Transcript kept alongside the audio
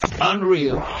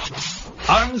Unreal.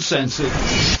 Uncensored.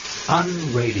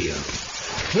 Unradio.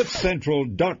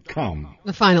 CliffCentral.com.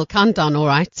 The final countdown, all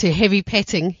right, to heavy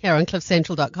petting here on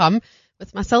CliffCentral.com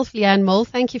with myself, Leanne Moll.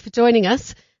 Thank you for joining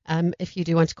us. If you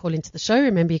do want to call into the show,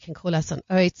 remember you can call us on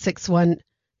 0861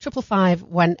 555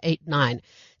 189.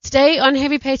 Today on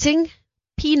heavy petting,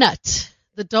 Peanut,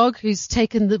 the dog who's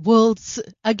taken the world's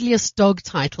ugliest dog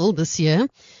title this year.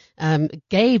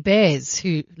 Gay bears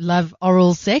who love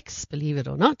oral sex, believe it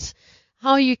or not.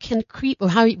 How you can you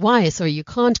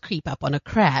can't creep up on a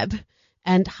crab,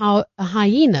 and how a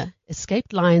hyena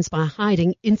escaped lions by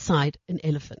hiding inside an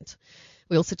elephant.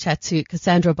 We also chat to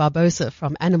Cassandra Barbosa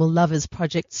from Animal Lovers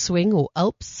Project Swing or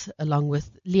ALPS, along with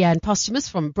Leanne Posthumus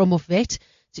from Bromhof Vet,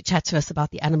 to chat to us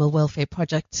about the Animal Welfare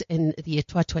Project in the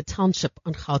Etwatwa Township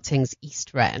on Gauteng's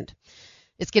East Rand.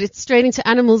 Let's get it straight into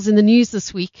animals in the news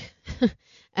this week.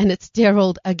 And it's dear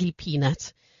old ugly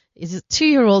Peanut. He's a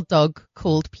 2-year-old dog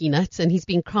called Peanut, and he's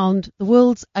been crowned the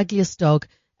world's ugliest dog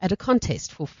at a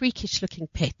contest for freakish-looking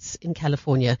pets in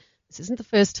California. This isn't the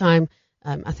first time.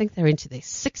 I think they're into their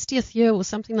 60th year or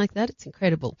something like that. It's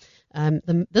incredible.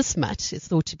 This mutt is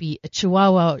thought to be a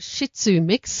Chihuahua Shih Tzu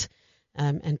mix,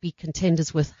 and be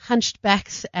contenders with hunched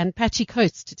backs and patchy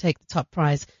coats to take the top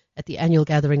prize at the annual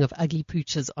gathering of ugly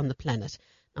pooches on the planet.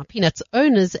 Now, Peanut's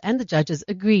owners and the judges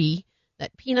agree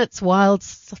that Peanut's wild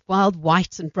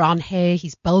white and brown hair,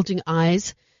 his bulging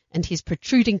eyes, and his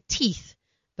protruding teeth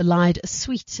belied a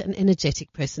sweet and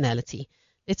energetic personality.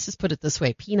 Let's just put it this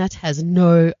way. Peanut has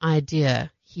no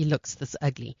idea he looks this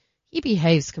ugly. He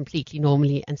behaves completely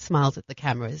normally and smiles at the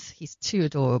cameras. He's too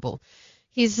adorable.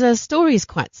 His story is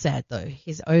quite sad, though.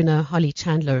 His owner, Holly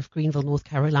Chandler of Greenville, North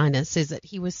Carolina, says that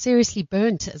he was seriously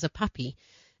burnt as a puppy.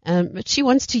 But she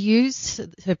wants to use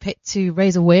her pet to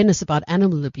raise awareness about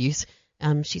animal abuse.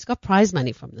 She's got prize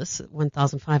money from this,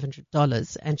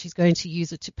 $1,500, and she's going to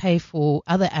use it to pay for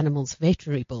other animals'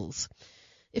 veterinary bills.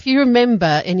 If you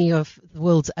remember any of the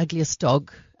world's ugliest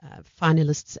dog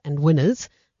finalists and winners,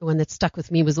 the one that stuck with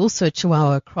me was also a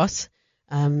Chihuahua cross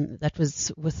that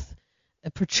was with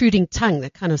a protruding tongue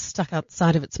that kind of stuck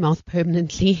outside of its mouth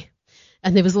permanently.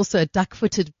 And there was also a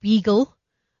duck-footed beagle.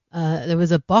 There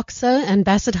was a boxer and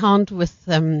basset hound with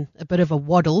a bit of a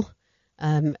waddle.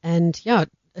 A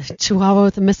Chihuahua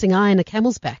with a missing eye and a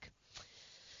camel's back.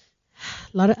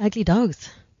 A lot of ugly dogs.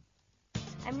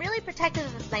 I'm really protective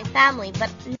of my family, but...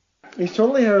 He's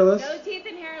totally hairless. No teeth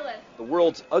and hairless. The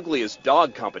world's ugliest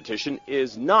dog competition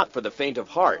is not for the faint of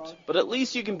heart, but at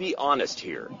least you can be honest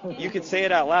here. You can say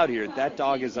it out loud here. That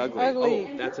dog is ugly. Ugly.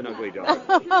 Oh, that's an ugly dog.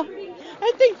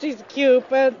 I think she's cute,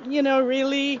 but,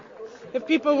 really, if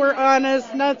people were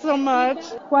honest, not so much.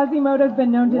 Quasimodo's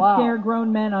been known to scare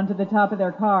grown men onto the top of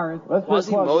their cars.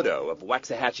 Quasimodo of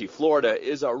Waxahachie, Florida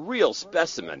is a real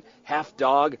specimen. Half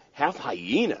dog, half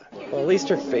hyena. Well, at least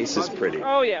her face is pretty.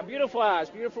 Oh, yeah, beautiful eyes,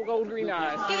 beautiful gold green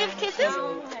eyes. Do you give kisses?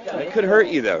 It could hurt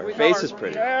you, though. Her face is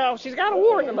pretty. Well, she's got a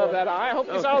wart above that eye. I hope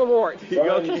you saw the wart.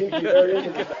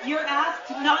 You're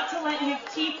asked not to let his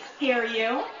teeth scare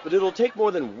you. But it'll take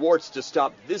more than warts to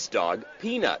stop this dog,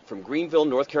 Peanut, from Greenville,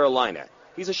 North Carolina.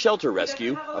 He's a shelter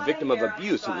rescue, a victim of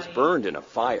abuse who was burned in a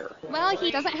fire. Well,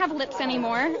 he doesn't have lips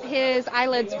anymore. His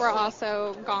eyelids were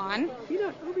also gone.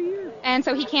 And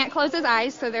so he can't close his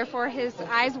eyes, so therefore his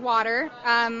eyes water.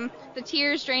 The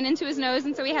tears drain into his nose,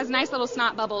 and so he has nice little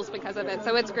snot bubbles because of it.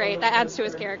 So it's great. That adds to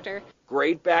his character.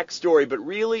 Great backstory, but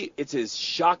really, it's his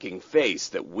shocking face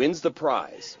that wins the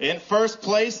prize. In first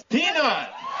place, Peanut!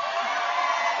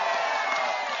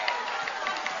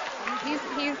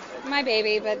 He's my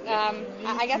baby, but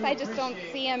I guess I just don't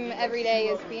see him every day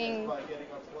as being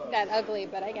that ugly,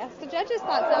 but I guess the judges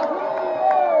thought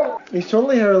so. He's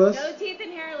totally hairless. No teeth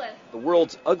and hairless. The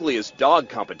world's ugliest dog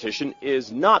competition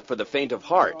is not for the faint of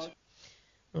heart.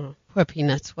 Oh, poor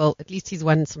Peanut. Well, at least he's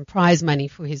won some prize money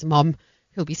for his mom.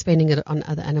 He'll be spending it on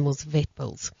other animals' vet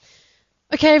bills.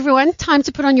 Okay, everyone, time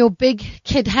to put on your big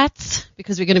kid hats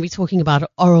because we're going to be talking about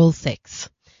oral sex.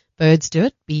 Birds do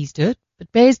it, bees do it,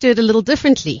 but bears do it a little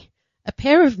differently. A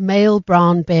pair of male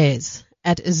brown bears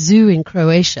at a zoo in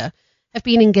Croatia have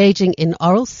been engaging in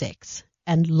oral sex,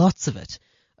 and lots of it.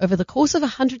 Over the course of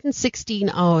 116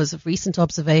 hours of recent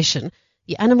observation,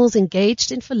 the animals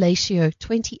engaged in fellatio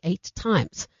 28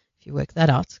 times. If you work that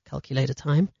out, calculator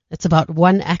time, that's about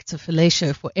one act of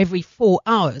fellatio for every 4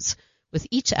 hours, with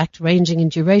each act ranging in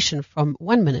duration from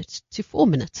 1 minute to 4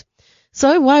 minutes.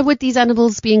 So why would these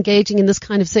animals be engaging in this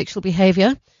kind of sexual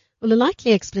behavior? Well, a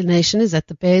likely explanation is that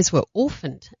the bears were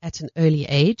orphaned at an early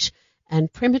age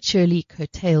and prematurely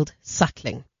curtailed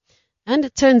suckling. And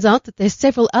it turns out that there's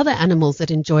several other animals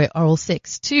that enjoy oral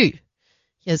sex too.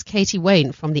 Here's Katie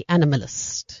Wayne from The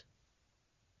Animalist.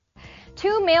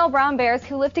 Two male brown bears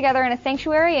who live together in a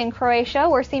sanctuary in Croatia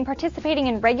were seen participating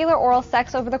in regular oral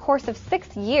sex over the course of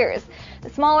 6 years. The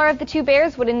smaller of the two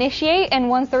bears would initiate, and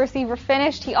once the receiver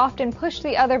finished, he often pushed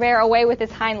the other bear away with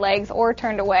his hind legs or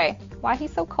turned away. Why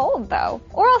he's so cold, though?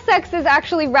 Oral sex is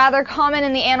actually rather common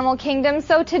in the animal kingdom,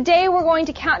 so today we're going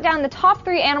to count down the top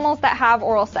 3 animals that have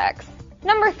oral sex.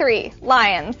 Number 3,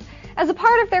 lions. As a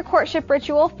part of their courtship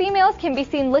ritual, females can be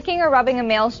seen licking or rubbing a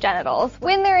male's genitals.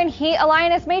 When they're in heat, a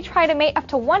lioness may try to mate up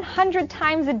to 100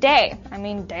 times a day. I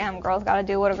mean, damn, girls gotta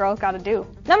do what a girl's gotta do.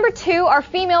 Number 2 are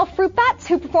female fruit bats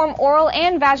who perform oral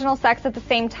and vaginal sex at the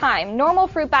same time. Normal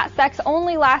fruit bat sex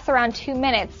only lasts around 2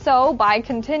 minutes, so by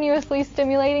continuously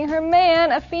stimulating her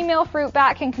man, a female fruit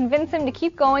bat can convince him to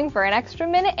keep going for an extra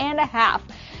minute and a half.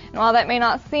 And while that may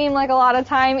not seem like a lot of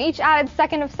time, each added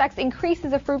second of sex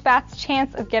increases a fruit bat's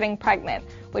chance of getting pregnant,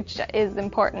 which is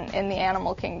important in the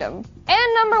animal kingdom.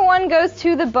 And number 1 goes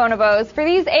to the bonobos. For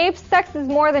these apes, sex is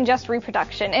more than just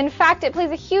reproduction. In fact, it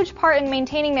plays a huge part in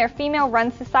maintaining their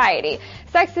female-run society.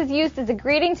 Sex is used as a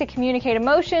greeting to communicate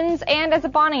emotions and as a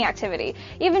bonding activity.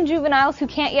 Even juveniles who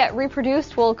can't yet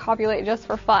reproduce will copulate just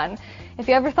for fun. If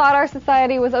you ever thought our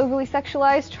society was overly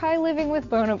sexualized, try living with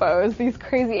bonobos. These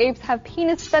crazy apes have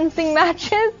penis fencing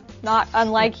matches, not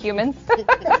unlike humans,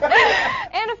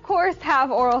 and of course have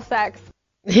oral sex.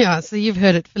 Yeah, so you've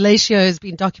heard it. Fellatio has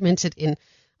been documented in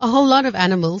a whole lot of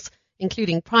animals,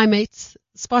 including primates,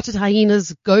 spotted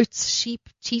hyenas, goats, sheep,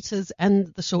 cheetahs, and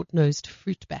the short-nosed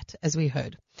fruit bat, as we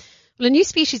heard. Well, a new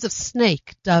species of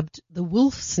snake, dubbed the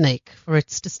wolf snake for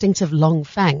its distinctive long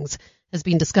fangs, has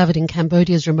been discovered in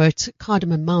Cambodia's remote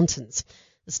Cardamom Mountains.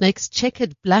 The snake's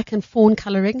checkered black and fawn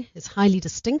coloring is highly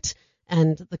distinct,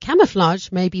 and the camouflage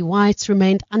may be why it's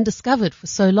remained undiscovered for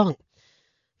so long.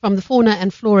 From the Fauna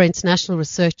and Flora International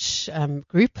Research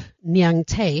Group, Niang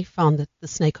Tay found the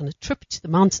snake on a trip to the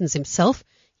mountains himself.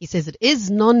 He says it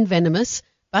is non-venomous,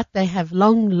 but they have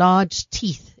long, large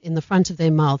teeth in the front of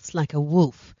their mouths like a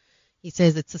wolf. He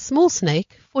says it's a small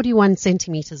snake, 41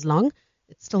 centimeters long.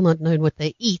 It's still not known what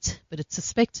they eat, but it's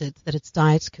suspected that its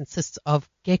diet consists of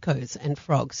geckos and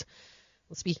frogs.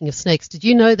 Well, speaking of snakes, did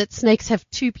you know that snakes have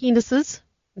 2 penises?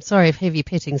 I'm sorry if heavy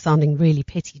petting sounding really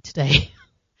petty today.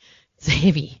 It's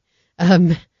heavy.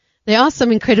 There are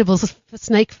some incredible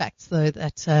snake facts, though,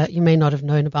 that you may not have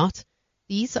known about.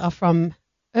 These are from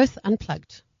Earth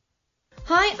Unplugged.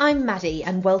 Hi, I'm Maddie,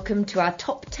 and welcome to our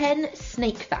top 10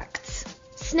 snake facts.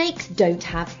 Snakes don't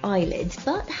have eyelids,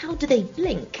 but how do they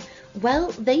blink?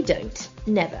 Well, they don't.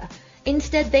 Never.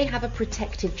 Instead, they have a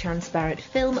protective transparent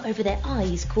film over their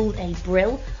eyes called a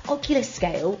brill, ocular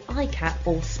scale, eye cap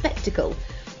or spectacle.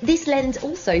 This lens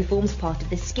also forms part of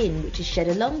the skin, which is shed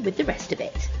along with the rest of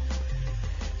it.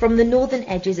 From the northern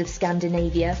edges of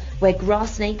Scandinavia, where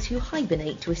grass snakes who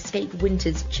hibernate to escape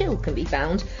winter's chill can be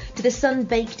found, to the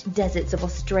sun-baked deserts of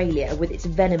Australia with its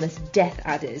venomous death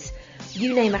adders.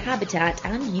 You name a habitat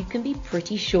and you can be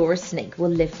pretty sure a snake will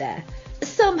live there.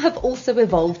 Some have also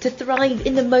evolved to thrive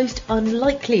in the most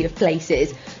unlikely of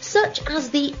places, such as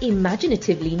the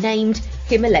imaginatively named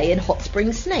Himalayan hot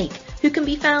spring snake, who can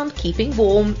be found keeping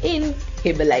warm in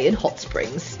Himalayan hot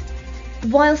springs.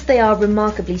 Whilst they are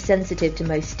remarkably sensitive to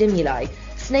most stimuli,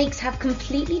 snakes have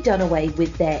completely done away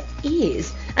with their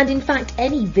ears, and in fact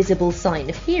any visible sign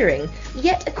of hearing.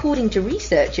 Yet, according to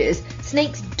researchers,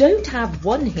 snakes don't have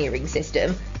one hearing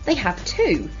system, they have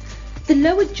 2. The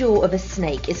lower jaw of a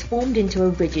snake is formed into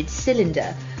a rigid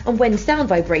cylinder, and when sound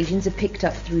vibrations are picked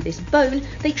up through this bone,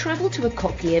 they travel to a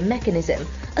cochlear mechanism,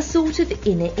 a sort of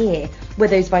inner ear, where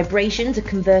those vibrations are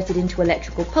converted into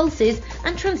electrical pulses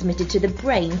and transmitted to the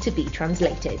brain to be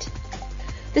translated.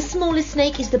 The smallest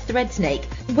snake is the thread snake.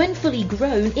 When fully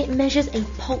grown, it measures a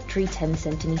paltry 10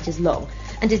 centimeters long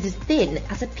and is as thin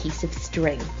as a piece of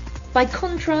string. By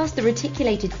contrast, the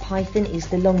reticulated python is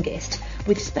the longest,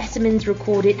 with specimens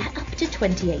recorded at up to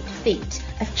 28 feet,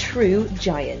 a true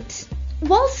giant.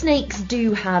 While snakes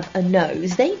do have a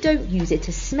nose, they don't use it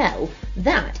to smell.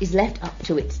 That is left up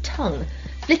to its tongue.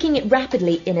 Flicking it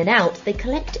rapidly in and out, they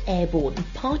collect airborne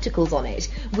particles on it,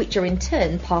 which are in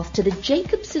turn passed to the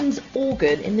Jacobson's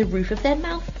organ in the roof of their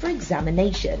mouth for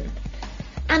examination.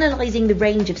 Analysing the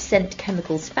range of scent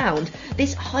chemicals found,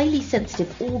 this highly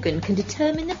sensitive organ can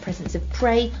determine the presence of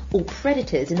prey or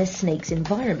predators in a snake's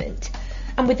environment.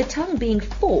 And with the tongue being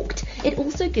forked, it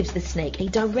also gives the snake a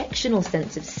directional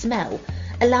sense of smell,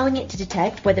 allowing it to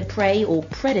detect whether prey or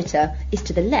predator is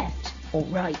to the left or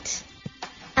right.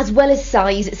 As well as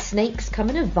size, snakes come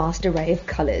in a vast array of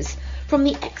colours. From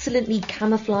the excellently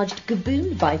camouflaged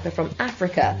gaboon viper from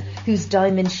Africa, whose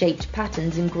diamond-shaped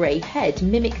patterns and grey head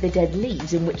mimic the dead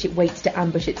leaves in which it waits to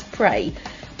ambush its prey,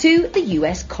 to the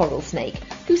US coral snake,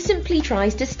 who simply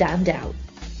tries to stand out.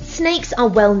 Snakes are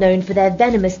well known for their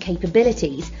venomous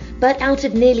capabilities, but out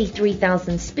of nearly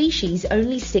 3,000 species,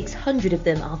 only 600 of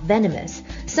them are venomous.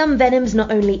 Some venoms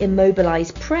not only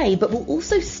immobilize prey, but will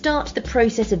also start the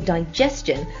process of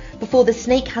digestion before the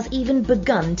snake has even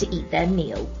begun to eat their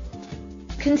meal.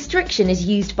 Constriction is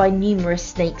used by numerous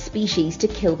snake species to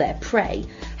kill their prey.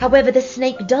 However, the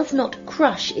snake does not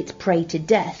crush its prey to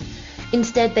death.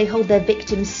 Instead, they hold their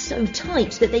victims so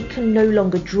tight that they can no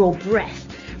longer draw breath,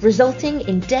 resulting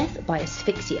in death by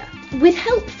asphyxia. With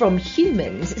help from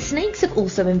humans, snakes have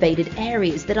also invaded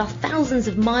areas that are thousands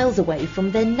of miles away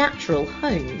from their natural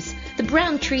homes. The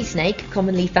brown tree snake,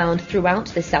 commonly found throughout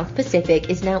the South Pacific,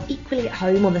 is now equally at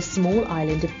home on the small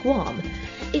island of Guam.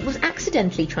 It was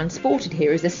accidentally transported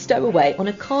here as a stowaway on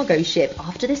a cargo ship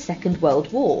after the Second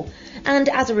World War, and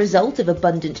as a result of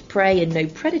abundant prey and no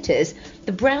predators,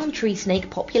 the brown tree snake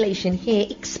population here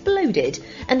exploded,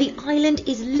 and the island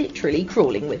is literally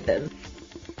crawling with them.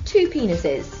 2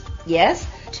 penises. Yes,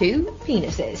 2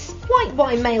 penises. Quite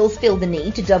why males feel the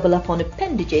need to double up on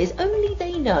appendages, only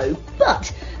they know,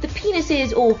 but the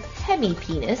penises, or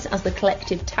hemipenis as the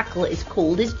collective tackle is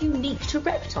called, is unique to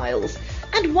reptiles.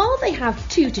 And while they have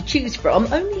 2 to choose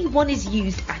from, only one is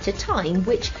used at a time,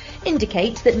 which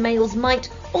indicates that males might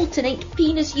alternate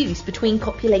penis use between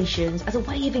copulations as a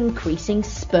way of increasing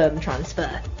sperm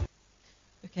transfer.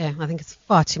 Okay, I think it's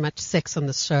far too much sex on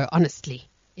this show, honestly.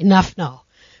 Enough now.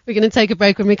 We're going to take a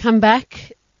break. When we come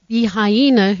back, the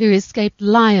hyena who escaped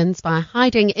lions by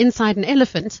hiding inside an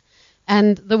elephant,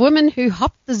 and the woman who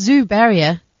hopped the zoo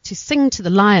barrier to sing to the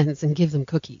lions and give them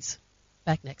cookies.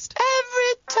 Back next.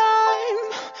 Every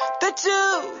time that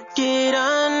you get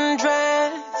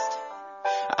undressed,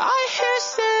 I hear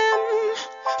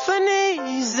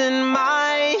symphonies in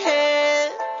my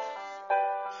head.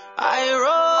 I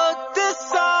wrote this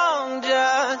song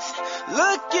just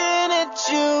looking at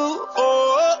you.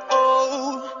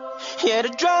 Yeah, the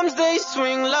drums they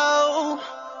swing low,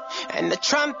 and the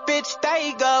trumpets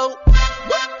they go.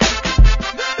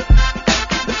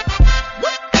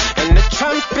 And the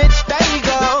trumpets they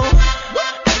go.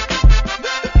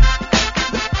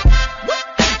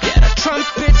 Yeah, the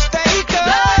trumpets they go.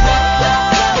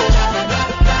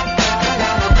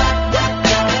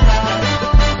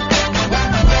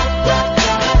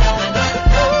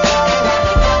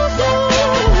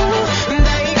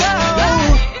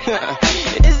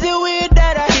 Is it weird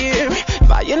that I hear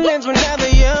violins whenever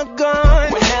you're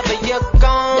gone? Whenever you're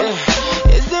gone.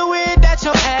 Yeah. Is it weird that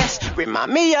your ass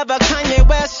remind me of a Kanye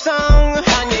West song?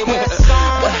 Kanye West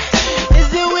song.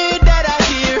 Is it weird that I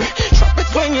hear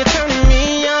trumpets when you're turning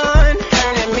me on?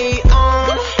 Turning me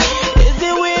on. Is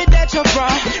it weird that your bra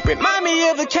remind me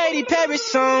of a Katy Perry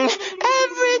song?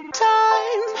 Every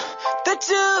time that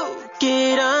you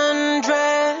get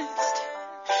undressed,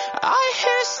 I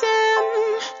hear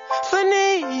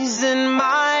symphonies in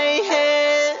my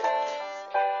head.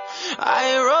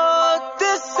 I wrote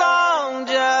this song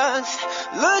just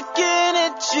looking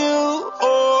at you.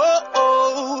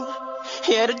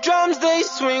 Yeah, the drums they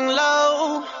swing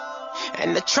low,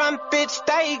 and the trumpets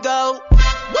they go.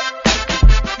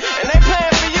 And they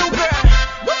playing for you, girl.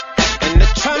 And the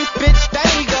trumpets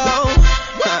they go.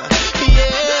 Yeah.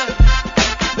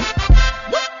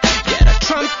 Yeah, the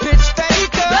trumpets they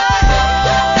go.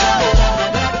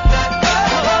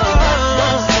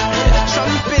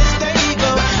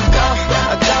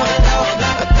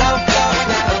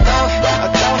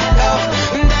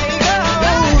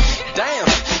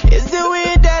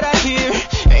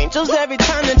 Every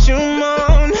time that you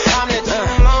moan,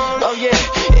 oh yeah.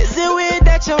 Is it weird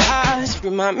that your eyes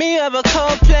remind me of a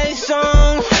Coldplay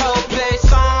song? Coldplay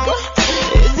song.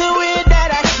 Is it weird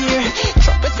that I hear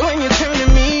trumpets when you're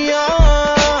turning me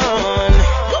on?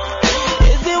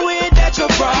 Is it weird that your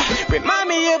bra remind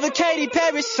me of a Katy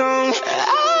Perry song?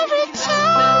 Every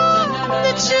time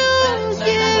that you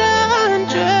get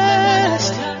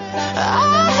undressed,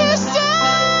 I hear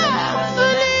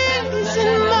symphonies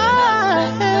in my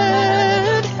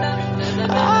head.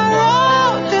 I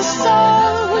wrote this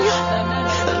song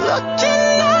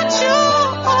looking at you.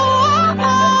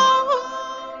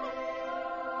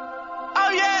 Oh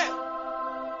yeah.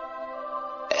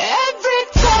 Every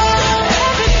time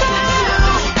you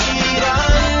get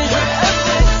undressed,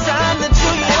 every time that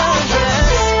you get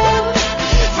undressed,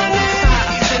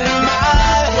 symphonies in my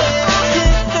head,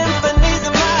 symphonies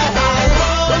in my head.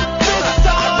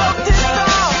 I wrote this song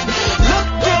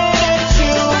looking at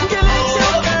you.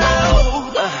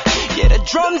 Yeah, the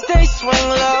drums they swing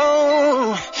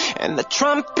low, and the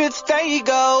trumpets they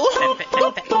go.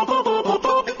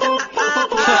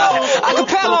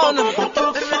 Acapella on them.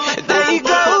 There you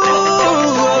go.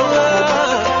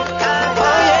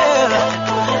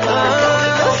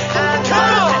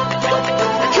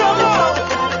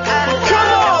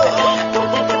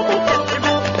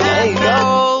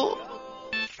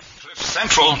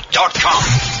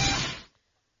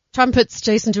 Trumpets,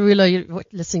 Jason Derulo, you're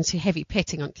listening to Heavy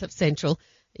Petting on Cliff Central.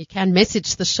 You can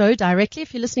message the show directly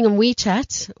if you're listening on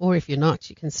WeChat, or if you're not,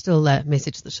 you can still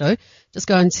message the show. Just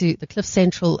go into the Cliff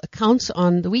Central account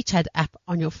on the WeChat app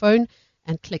on your phone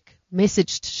and click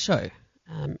Message to Show.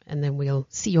 And then we'll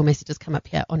see your messages come up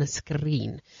here on a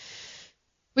screen.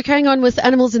 We're carrying on with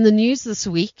animals in the news this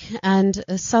week, and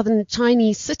a southern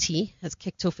Chinese city has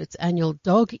kicked off its annual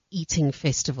dog eating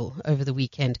festival over the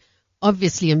weekend,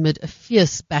 obviously amid a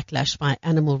fierce backlash by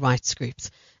animal rights groups.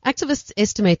 Activists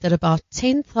estimate that about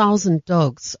 10,000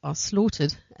 dogs are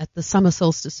slaughtered at the summer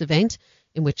solstice event,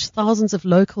 in which thousands of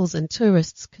locals and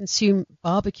tourists consume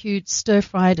barbecued,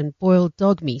 stir-fried and boiled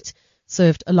dog meat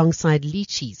served alongside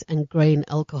lychees and grain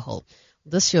alcohol.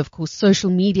 This year, of course, social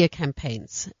media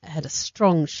campaigns had a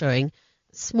strong showing.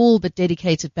 A small but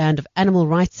dedicated band of animal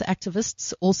rights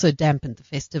activists also dampened the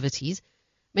festivities.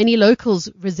 Many locals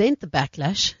resent the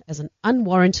backlash as an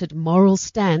unwarranted moral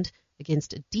stand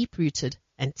against a deep-rooted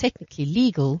and technically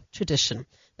legal tradition.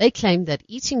 They claim that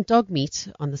eating dog meat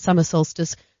on the summer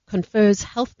solstice confers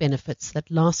health benefits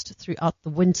that last throughout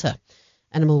the winter.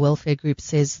 Animal welfare groups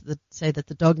say that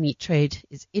the dog meat trade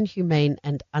is inhumane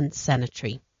and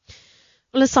unsanitary.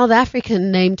 Well, a South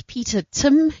African named Peter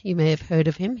Tim, you may have heard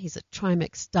of him. He's a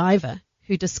Trimex diver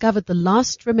who discovered the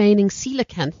last remaining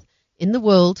coelacanth in the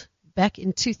world back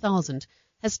in 2000,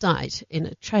 has died in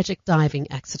a tragic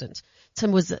diving accident.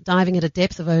 Tim was diving at a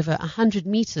depth of over 100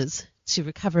 meters to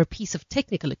recover a piece of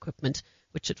technical equipment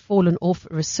which had fallen off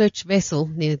a research vessel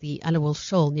near the Alawal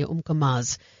Shoal near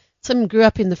Umkomaas. Tim grew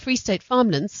up in the Free State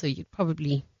farmlands, so you'd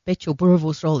probably bet your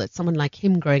boerewors roll that someone like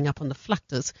him growing up on the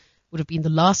Vlaktes would have been the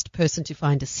last person to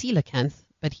find a coelacanth,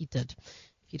 but he did.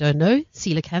 If you don't know,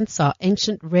 coelacanths are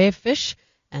ancient rare fish,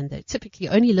 and they typically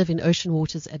only live in ocean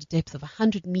waters at a depth of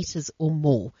 100 meters or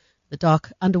more. The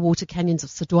dark underwater canyons of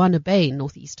Sodwana Bay,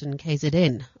 northeastern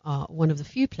KZN, are one of the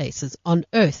few places on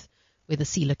Earth where the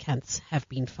coelacanths have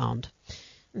been found.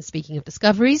 And speaking of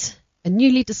discoveries, a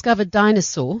newly discovered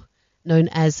dinosaur known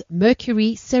as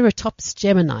Mercuryceratops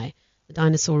gemini. The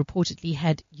dinosaur reportedly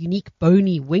had unique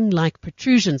bony wing-like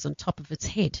protrusions on top of its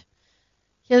head.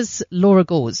 Here's Laura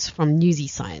Gause from Newsy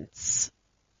Science.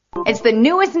 It's the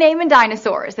newest name in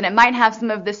dinosaurs, and it might have some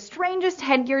of the strangest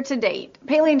headgear to date.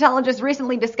 Paleontologists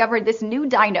recently discovered this new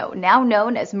dino, now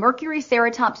known as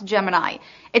Mercuryceratops gemini.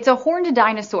 It's a horned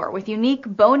dinosaur with unique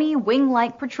bony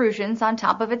wing-like protrusions on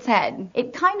top of its head.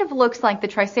 It kind of looks like the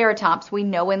Triceratops we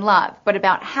know and love, but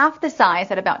about half the size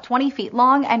at about 20 feet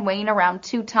long and weighing around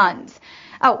 2 tons.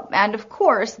 Oh, and of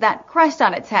course, that crest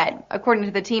on its head. According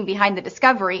to the team behind the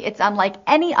discovery, it's unlike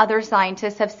any other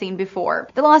scientists have seen before.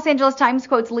 The Los Angeles Times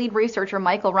quotes lead researcher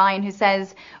Michael Ryan, who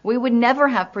says, "We would never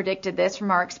have predicted this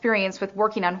from our experience with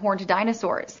working on horned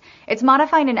dinosaurs. It's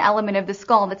modifying an element of the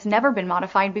skull that's never been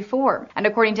modified before." And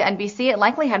according to NBC, it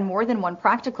likely had more than one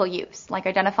practical use, like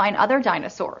identifying other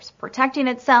dinosaurs, protecting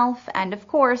itself, and of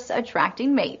course,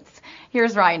 attracting mates.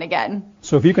 Here's Ryan again.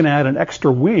 So if you can add an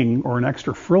extra wing or an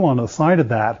extra frill on the side of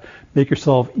that, make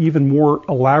yourself even more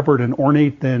elaborate and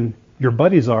ornate than your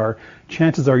buddies are,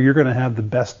 chances are you're going to have the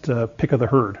best pick of the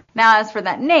herd. Now, as for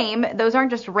that name, those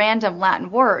aren't just random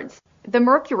Latin words. The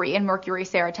Mercury in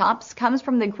Mercuryceratops comes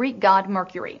from the Greek god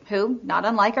Mercury, who, not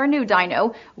unlike our new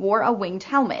dino, wore a winged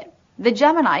helmet. The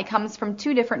Gemini comes from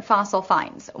 2 different fossil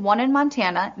finds, one in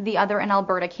Montana, the other in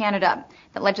Alberta, Canada,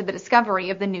 that led to the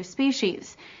discovery of the new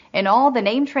species. In all, the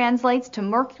name translates to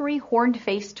Mercury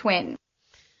horned-faced twin.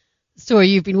 The story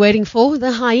you've been waiting for,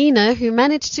 the hyena who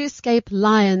managed to escape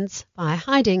lions by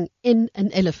hiding in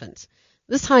an elephant.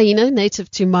 This hyena, native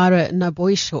to Mara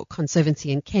Naboisho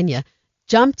Conservancy in Kenya,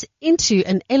 jumped into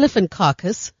an elephant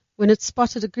carcass when it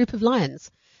spotted a group of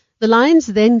lions. The lions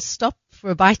then stopped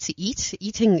for a bite to eat,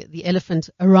 eating the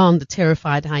elephant around the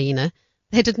terrified hyena.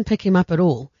 They didn't pick him up at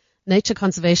all. Nature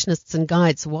conservationists and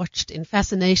guides watched in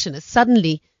fascination as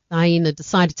suddenly the hyena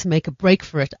decided to make a break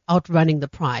for it, outrunning the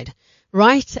pride.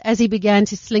 Right as he began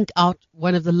to slink out,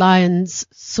 one of the lions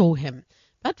saw him.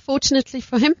 But fortunately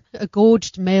for him, a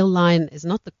gorged male lion is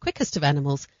not the quickest of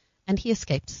animals, and he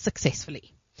escaped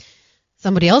successfully.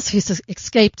 Somebody else who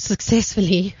escaped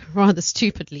successfully, rather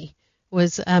stupidly,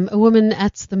 was a woman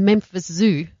at the Memphis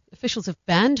Zoo. Officials have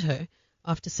banned her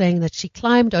after saying that she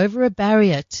climbed over a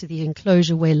barrier to the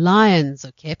enclosure where lions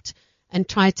are kept and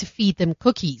tried to feed them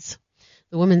cookies.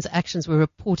 The woman's actions were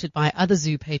reported by other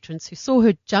zoo patrons who saw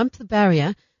her jump the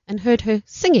barrier and heard her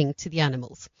singing to the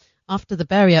animals. After the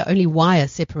barrier, only wire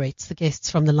separates the guests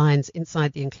from the lions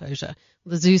inside the enclosure.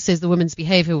 The zoo says the woman's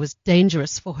behavior was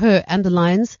dangerous for her and the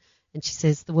lions, and she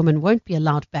says the woman won't be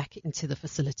allowed back into the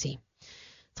facility.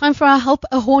 Time for our Help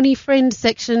a Horny Friend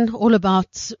section, all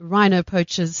about rhino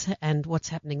poachers and what's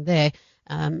happening there.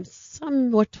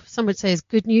 What some would say is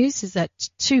good news is that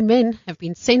 2 men have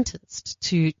been sentenced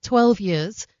to 12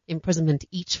 years imprisonment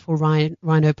each for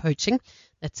rhino poaching.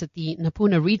 That's at the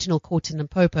Napuna Regional Court in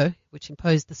Limpopo, which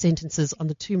imposed the sentences on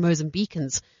the 2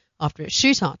 Mozambicans after a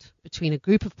shootout between a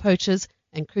group of poachers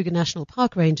and Kruger National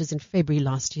Park rangers in February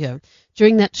last year.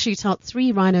 During that shootout,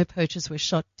 3 rhino poachers were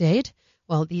shot dead,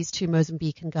 while these 2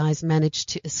 Mozambican guys managed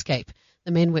to escape.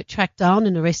 The men were tracked down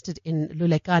and arrested in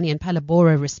Lulekani and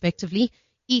Palabora, respectively.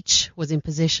 Each was in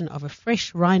possession of a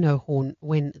fresh rhino horn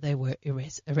when they were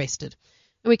arrested.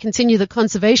 And we continue the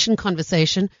conservation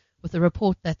conversation with a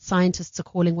report that scientists are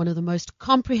calling one of the most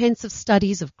comprehensive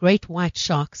studies of great white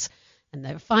sharks. And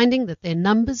they're finding that their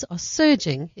numbers are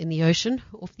surging in the ocean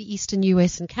off the eastern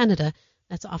US and Canada.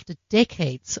 That's after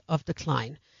decades of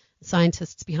decline.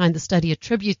 Scientists behind the study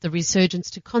attribute the resurgence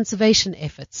to conservation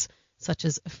efforts, such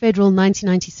as a federal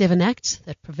 1997 act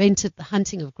that prevented the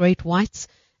hunting of great whites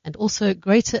and also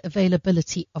greater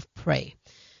availability of prey.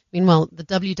 Meanwhile, the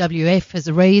WWF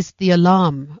has raised the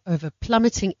alarm over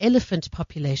plummeting elephant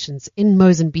populations in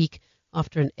Mozambique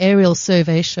after an aerial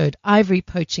survey showed ivory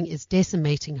poaching is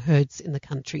decimating herds in the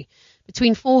country.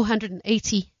 Between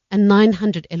 480 and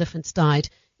 900 elephants died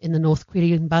in the North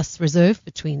Quirinbas Reserve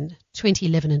between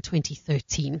 2011 and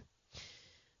 2013.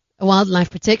 A wildlife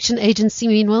protection agency,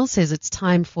 meanwhile, says it's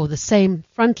time for the same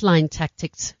frontline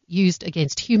tactics used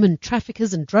against human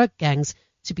traffickers and drug gangs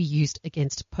to be used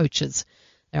against poachers.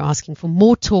 They're asking for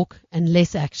more talk and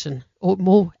less action, or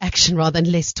more action rather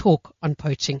than less talk on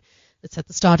poaching. It's at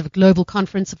the start of a global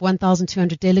conference of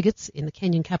 1,200 delegates in the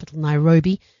Kenyan capital,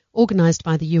 Nairobi, organized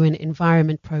by the UN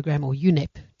Environment Programme, or UNEP,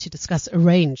 to discuss a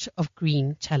range of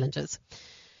green challenges.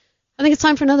 I think it's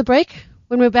time for another break.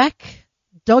 When we're back,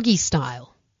 doggy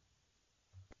style.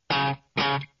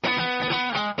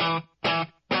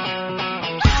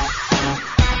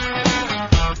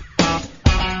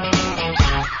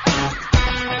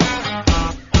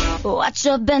 What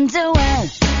you been doing?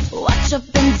 What you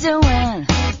been doing?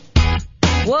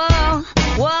 Whoa,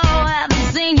 whoa,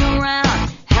 haven't seen you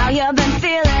around. How you been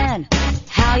feeling?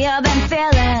 How you been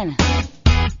feeling?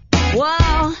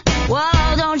 Whoa,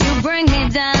 whoa, don't you bring me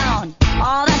down.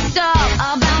 All that stuff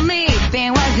about me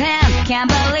being with him. Can't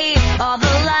believe all the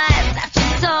lies that you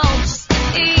told. Just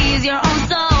ease your own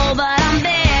soul, but I'm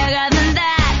bigger than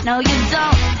that. No, you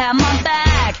don't have my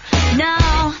back.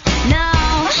 No, no.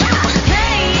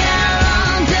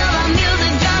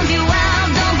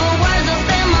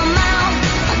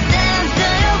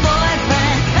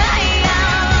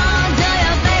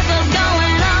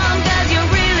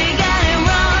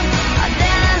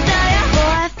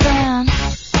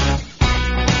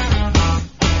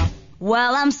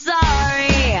 Well, I'm sorry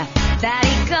that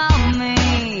he called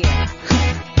me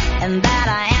and that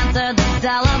I answered the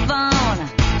telephone.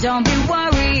 Don't be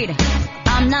worried,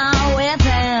 I'm not with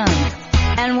him.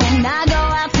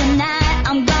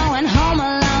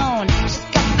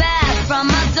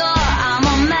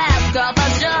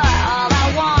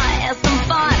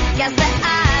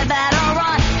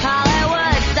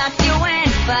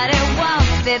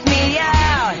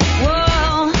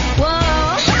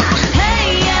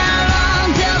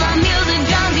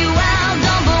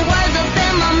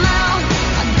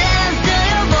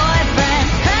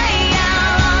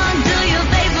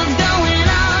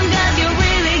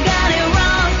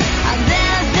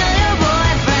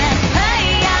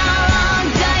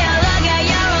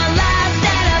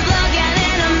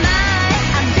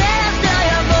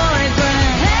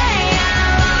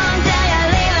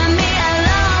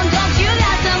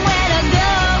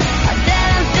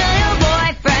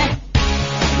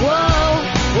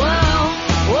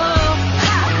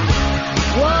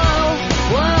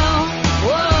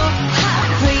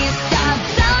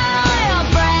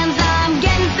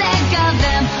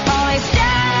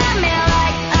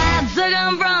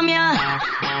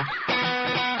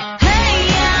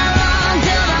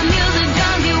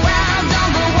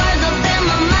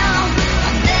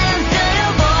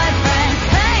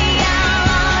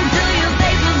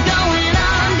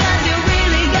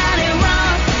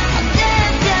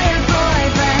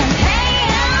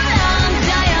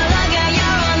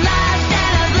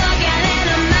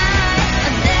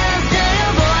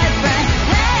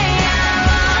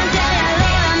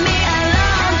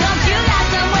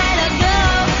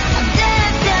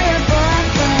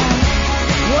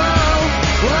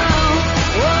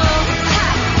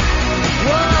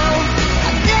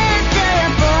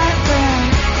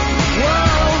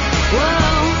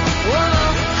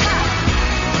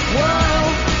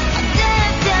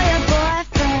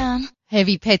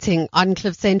 Heavy Petting on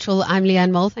Cliff Central. I'm Leanne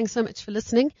Mole. Thanks so much for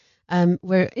listening.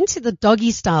 We're into the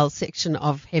doggy style section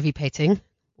of Heavy Petting.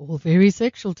 All very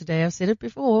sexual today. I've said it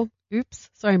before. Oops.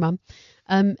 Sorry, Mum.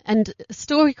 And a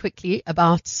story quickly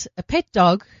about a pet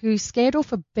dog who scared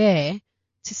off a bear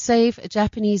to save a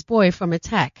Japanese boy from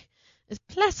attack. A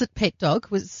placid pet dog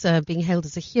was being hailed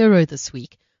as a hero this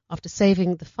week after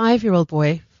saving the 5-year-old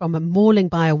boy from a mauling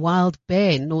by a wild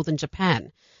bear in northern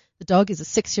Japan. The dog is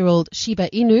a 6-year-old Shiba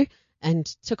Inu and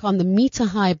took on the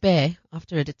meter-high bear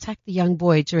after it attacked the young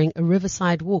boy during a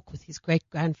riverside walk with his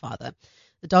great-grandfather.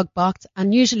 The dog barked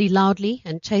unusually loudly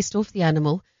and chased off the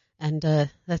animal, and the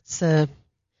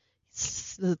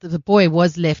boy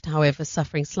was left, however,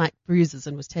 suffering slight bruises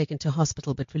and was taken to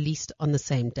hospital but released on the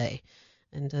same day.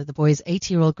 And the boy's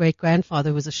 80-year-old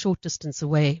great-grandfather was a short distance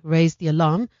away, raised the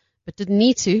alarm, but didn't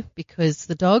need to because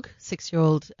the dog,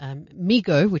 6-year-old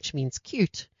Migo, which means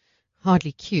cute,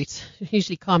 hardly cute,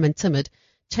 usually calm and timid,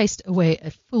 chased away a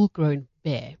full-grown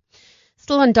bear.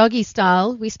 Still on doggy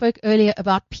style, we spoke earlier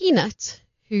about Peanut,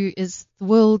 who is the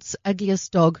world's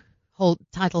ugliest dog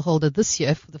title holder this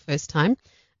year for the first time,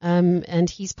 and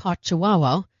he's part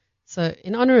Chihuahua. So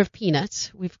in honor of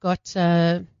Peanut, we've got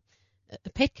a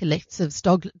Pet Collective's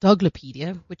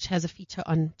Doglopedia, which has a feature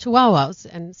on Chihuahuas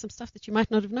and some stuff that you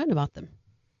might not have known about them.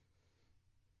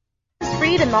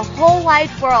 Breed in the whole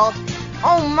wide world.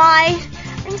 Oh my,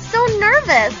 I'm so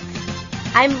nervous.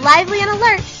 I'm lively and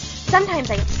alert.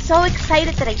 Sometimes I'm so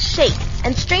excited that I shake,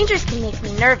 and strangers can make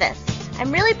me nervous.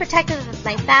 I'm really protective of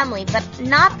my family, but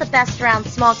not the best around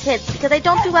small kids because I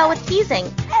don't do well with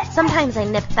teasing. Sometimes I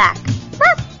nip back.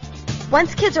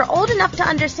 Once kids are old enough to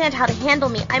understand how to handle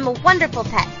me, I'm a wonderful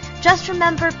pet. Just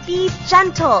remember, be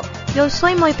gentle. Yo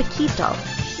soy muy poquito.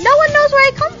 No one knows where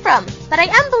I come from, but I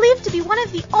am believed to be one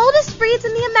of the oldest breeds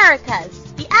in the Americas.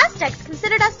 The Aztecs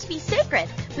considered us to be sacred.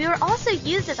 We were also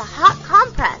used as a hot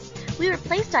compress. We were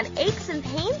placed on aches and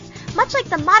pains, much like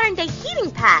the modern-day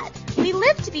heating pad. We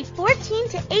lived to be 14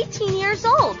 to 18 years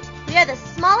old. We are the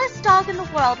smallest dog in the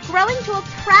world, growing to a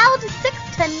proud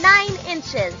 6 to 9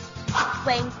 inches.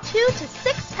 Weighing 2 to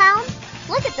 6 pounds.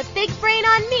 Look at the big brain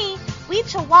on me. We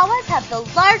Chihuahuas have the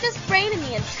largest brain in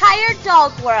the entire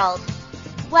dog world.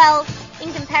 Well,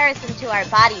 in comparison to our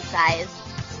body size.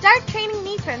 Start training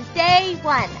me from day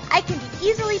one. I can be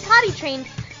easily potty trained,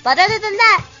 but other than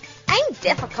that, I'm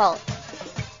difficult.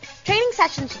 Training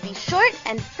sessions should be short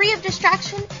and free of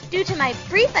distraction due to my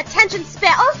brief attention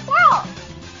span. Oh, squirrel!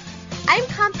 I'm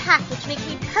compact, which makes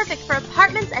me perfect for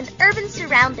apartments and urban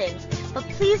surroundings. But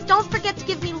please don't forget to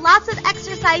give me lots of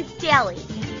exercise daily.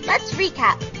 Let's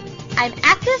recap. I'm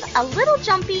active, a little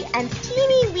jumpy, and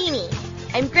teeny weeny.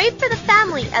 I'm great for the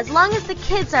family as long as the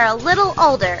kids are a little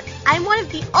older. I'm one of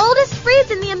the oldest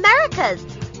breeds in the Americas.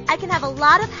 I can have a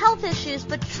lot of health issues,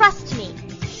 but trust me,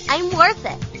 I'm worth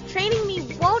it. Training me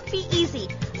won't be easy,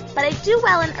 but I do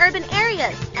well in urban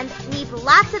areas and need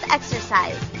lots of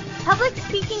exercise. Public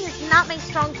speaking is not my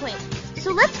strong point,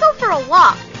 so let's go for a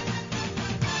walk.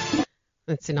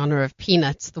 It's in honor of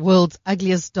Peanut, the world's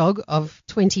ugliest dog of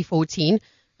 2014.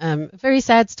 A very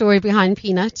sad story behind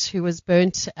Peanut, who was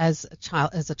burnt as a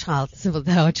child. Well,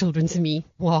 they are children to me.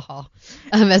 Wow.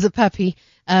 As a puppy.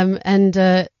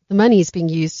 The money is being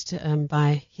used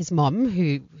by his mom,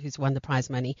 who's won the prize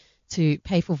money, to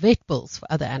pay for vet bills for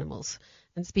other animals.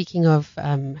 And speaking of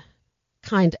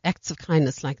kind acts of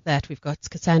kindness like that, we've got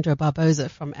Cassandra Barbosa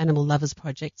from Animal Lovers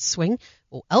Project Swing,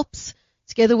 or ALPS,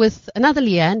 together with another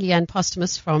Leanne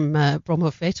Postumus from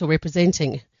Bromhof Vet, or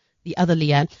representing the other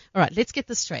Leanne. All right, let's get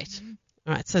this straight. Mm-hmm.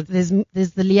 All right, so there's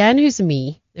the Leanne who's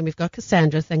me, then we've got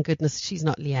Cassandra, thank goodness she's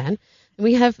not Leanne, and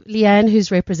we have Leanne who's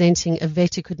representing a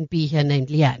vet who couldn't be here named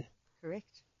Leanne.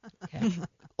 Correct. Okay.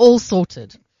 All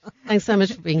sorted. Thanks so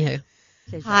much for being here.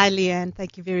 Pleasure. Hi, Leanne.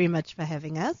 Thank you very much for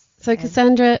having us. So,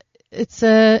 Cassandra, it's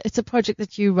a project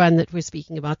that you run that we're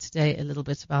speaking about today, a little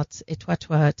bit about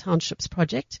Etwatwa Township's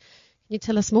project. Can you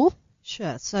tell us more?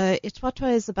 Sure. So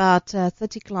Etwatwa is about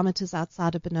 30 kilometers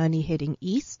outside of Benoni heading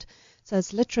east. So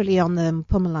it's literally on the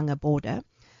Mpumalanga border.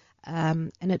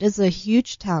 And it is a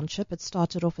huge township. It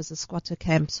started off as a squatter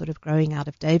camp sort of growing out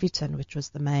of Daveyton, which was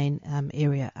the main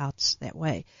area out that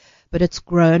way. But it's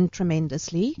grown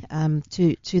tremendously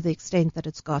to the extent that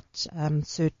it's got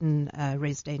certain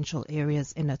residential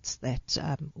areas in it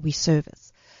that we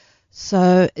service.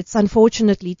 So it's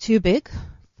unfortunately too big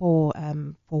for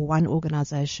one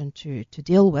organization to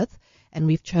deal with, and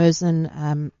we've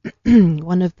chosen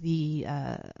one of the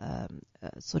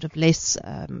sort of less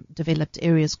developed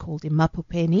areas called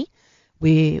iMapupeni,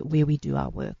 where we do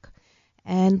our work.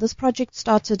 And this project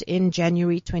started in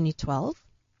January 2012,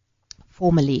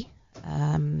 formally.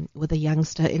 with a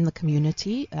youngster in the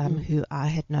community who I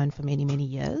had known for many, many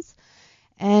years,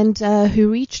 and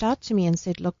who reached out to me and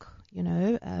said, look,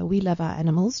 we love our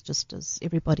animals just as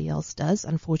everybody else does.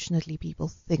 Unfortunately, people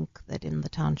think that in the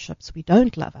townships we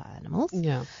don't love our animals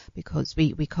because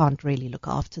we can't really look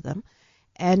after them.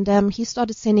 And he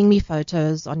started sending me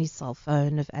photos on his cell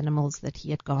phone of animals that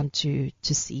he had gone to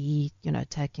see,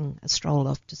 taking a stroll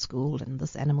off to school, and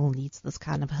this animal needs this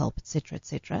kind of help, etc.,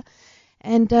 etc.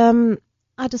 And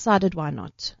I decided, why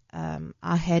not?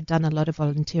 I had done a lot of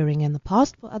volunteering in the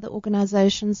past for other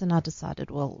organizations, and I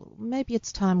decided, well, maybe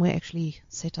it's time we actually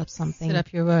set up something. Set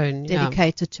up your own.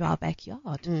 Dedicated to our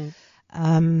backyard.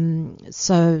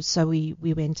 So we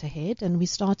went ahead and we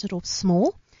started off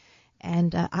small.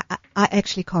 And I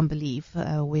actually can't believe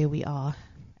where we are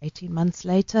 18 months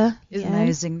later. It's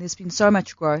amazing. There's been so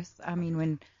much growth. I mean,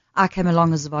 when I came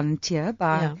along as a volunteer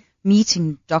by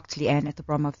meeting Dr. Leanne at the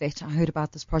Bromhof Vet, I heard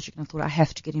about this project and I thought I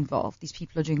have to get involved. These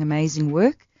people are doing amazing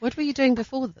work. What were you doing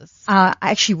before this? I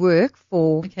actually work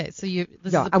for... Okay, so this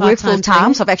is I work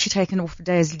full-time, so I've actually taken off a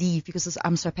day's leave because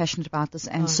I'm so passionate about this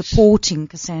and supporting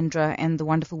Cassandra and the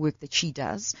wonderful work that she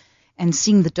does. And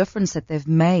seeing the difference that they've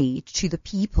made to the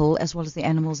people as well as the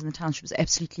animals in the township is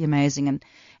absolutely amazing. And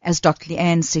as Dr.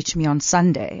 Leanne said to me on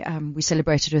Sunday, we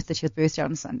celebrated her 30th birthday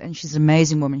on Sunday, and she's an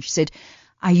amazing woman. She said,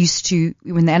 I used to,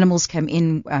 when the animals came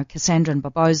in, Cassandra and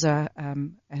Barbosa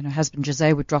and her husband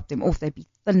Jose would drop them off. They'd be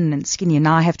thin and skinny, and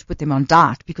now I have to put them on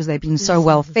diet because they've been so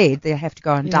well fed. They have to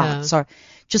go on diet. So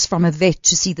just from a vet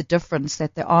to see the difference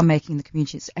that they are making in the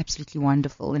community is absolutely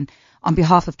wonderful. And on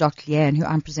behalf of Dr. Leanne, who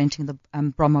I'm presenting the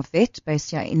Bromhof Vet based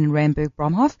here in Randburg,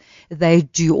 Bromhof, they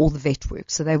do all the vet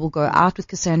work. So they will go out with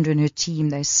Cassandra and her team.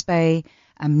 They spay,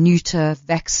 neuter,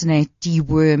 vaccinate,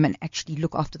 deworm, and actually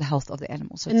look after the health of the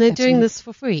animals. So and they're doing this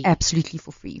for free? Absolutely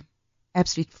for free.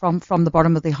 Absolutely. From the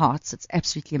bottom of their hearts. It's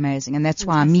absolutely amazing. And that's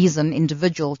why me as an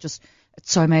individual, it's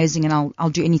so amazing. And I'll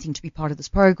do anything to be part of this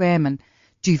program and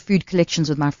do food collections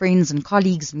with my friends and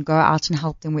colleagues and go out and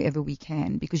help them wherever we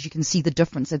can, because you can see the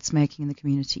difference it's making in the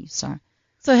community. So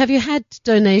have you had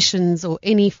donations or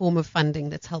any form of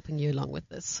funding that's helping you along with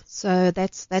this? So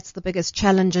that's the biggest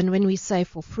challenge. And when we say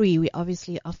for free, we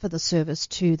obviously offer the service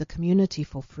to the community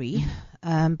for free.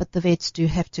 But the vets do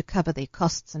have to cover their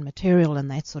costs and material and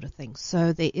that sort of thing.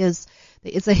 So there is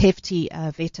a hefty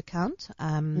vet account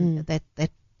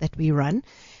that we run.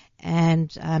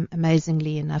 And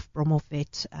amazingly enough, Bromhof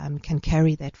Vet can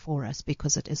carry that for us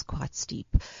because it is quite steep.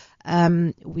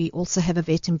 We also have a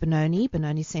vet in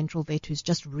Benoni Central Vet, who's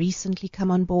just recently come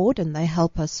on board, and they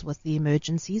help us with the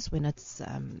emergencies when it's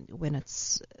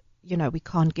we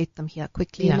can't get them here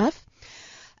quickly enough.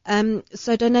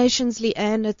 So donations,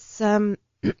 Leanne, it's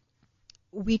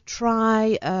we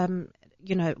try.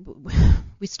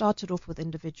 We started off with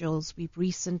individuals. We've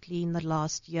recently, in the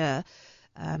last year,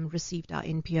 received our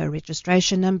NPO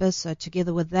registration number. So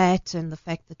together with that and the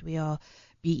fact that we are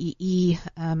BEE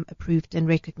approved and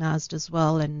recognized as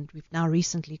well, and we've now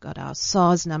recently got our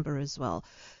SARS number as well.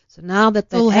 So now that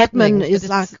the admin is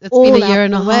it's all been a year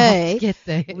and a half to get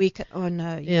there. We can,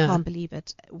 you can't believe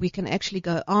it. We can actually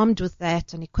go armed with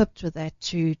that and equipped with that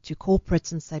to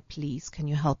corporates and say, please, can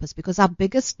you help us? Because our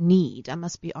biggest need, I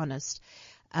must be honest,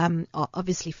 are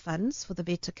obviously funds for the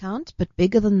vet account, but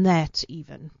bigger than that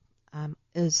even,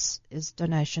 is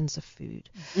donations of food.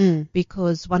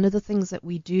 Because one of the things that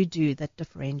we do that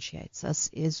differentiates us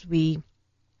is we've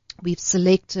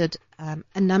selected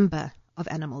a number of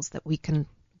animals that we can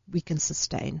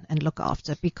sustain and look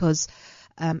after, because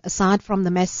aside from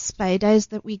the mass spay days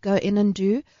that we go in and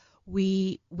do,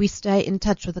 we stay in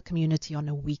touch with the community on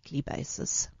a weekly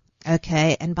basis.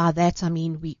 Okay, and by that I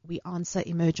mean we answer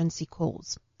emergency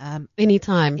calls.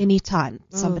 Anytime.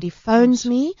 Somebody phones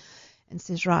me and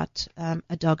says, right,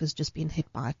 a dog has just been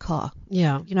hit by a car.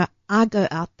 Yeah. I go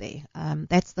out there.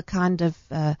 That's the kind of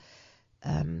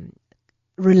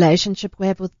relationship we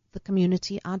have with the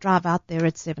community. I drive out there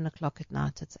at 7 o'clock at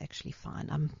night. It's actually fine.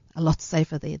 I'm a lot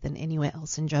safer there than anywhere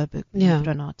else in Joburg, believe it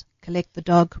or not. Collect the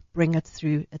dog, bring it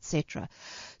through, etc.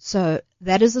 So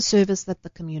that is a service that the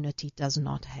community does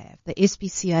not have. The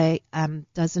SPCA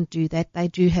doesn't do that. They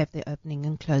do have their opening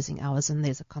and closing hours, and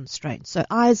there's a constraint. So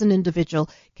I, as an individual,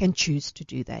 can choose to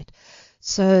do that.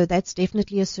 So that's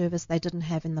definitely a service they didn't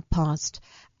have in the past.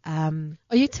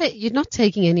 You're not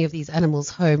taking any of these animals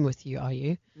home with you, are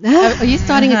you? Are you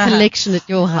starting a collection at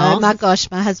your house? Oh my gosh,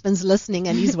 my husband's listening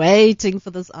and he's waiting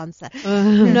for this answer.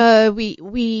 No,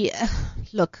 we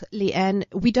look, Leanne,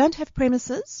 we don't have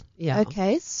premises. Yeah.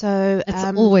 Okay, so it's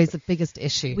always the biggest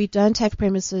issue. We don't have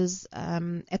premises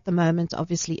at the moment.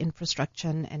 Obviously, infrastructure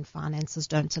and finances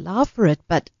don't allow for it,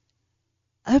 but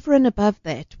over and above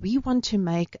that, we want to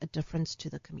make a difference to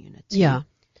the community. Yeah.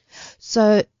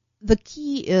 So the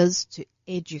key is to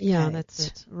educate. Yeah, that's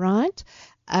it. Right?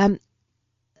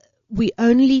 We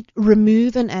only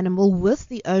remove an animal with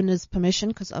the owner's permission,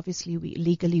 because obviously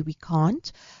legally we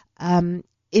can't.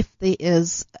 If there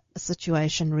is a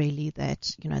situation really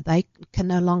that, they can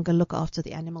no longer look after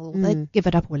the animal, they give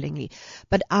it up willingly.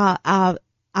 But our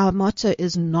motto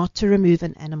is not to remove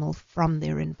an animal from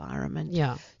their environment.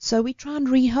 Yeah. So we try and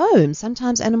rehome.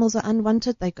 Sometimes animals are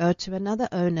unwanted. They go to another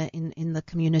owner in the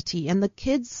community, and the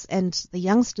kids and the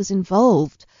youngsters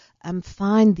involved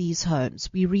find these homes.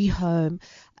 We rehome.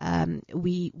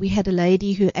 We had a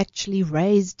lady who actually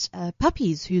raised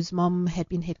puppies whose mom had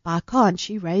been hit by a car, and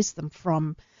she raised them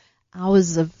from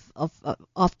hours of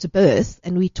after birth,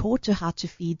 and we taught her how to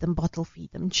feed them, bottle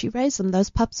feed them, and she raised them.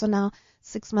 Those pups are now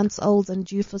 6 months old and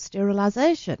due for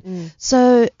sterilization.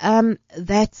 So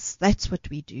that's what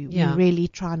we do. Yeah. We really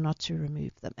try not to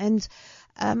remove them. And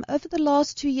over the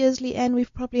last 2 years, Leanne,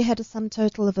 we've probably had a sum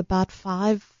total of about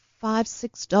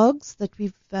 6 dogs that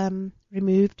we've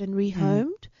removed and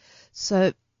rehomed.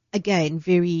 So again,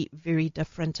 very, very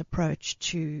different approach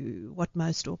to what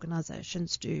most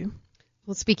organizations do.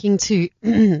 Well, speaking to,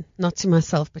 not to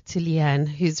myself, but to Leanne,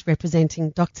 who's representing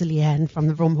Dr. Leanne from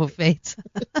the Vromhof Vet.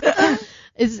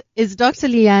 Is Dr.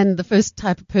 Leanne the first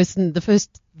type of person, the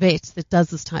first vet that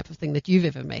does this type of thing that you've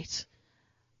ever met?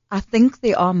 I think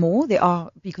there are more. There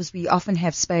are, because we often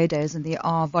have spay days, and there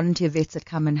are volunteer vets that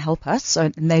come and help us,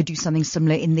 and they do something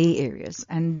similar in their areas.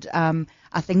 And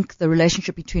I think the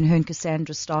relationship between her and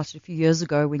Cassandra started a few years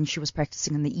ago when she was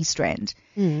practicing in the East Rand.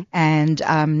 And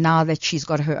now that she's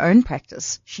got her own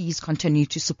practice, she's continued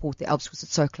to support the Alps because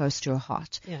it's so close to her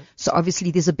heart. Yeah. So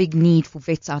obviously there's a big need for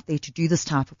vets out there to do this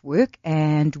type of work,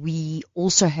 and we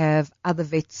also have other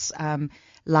vets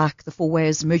like the Four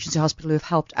Ways Emergency Hospital who have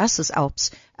helped us as Alps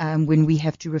when we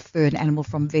have to refer an animal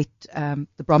from vet,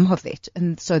 the Vromhof Vet.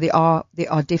 And so there are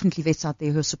definitely vets out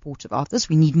there who are supportive of this.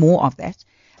 We need more of that,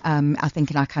 I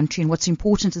think, in our country. And what's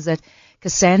important is that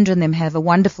Cassandra and them have a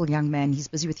wonderful young man. He's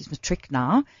busy with his matric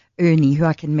now, Ernie, who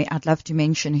I'd love to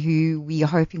mention, who we are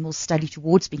hoping will study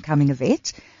towards becoming a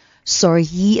vet. So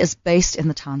he is based in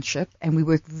the township, and we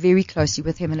work very closely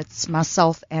with him, and it's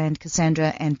myself and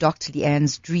Cassandra and Dr.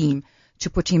 Leanne's dream to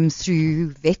put him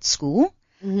through vet school,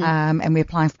 and we're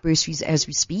applying for bursaries as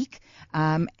we speak.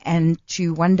 And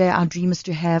to one day, our dream is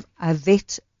to have a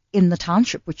vet in the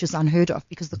township, which is unheard of,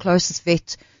 because the closest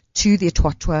vet to the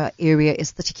Etwatwa area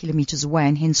is 30 kilometers away,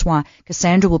 and hence why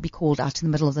Cassandra will be called out in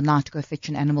the middle of the night to go fetch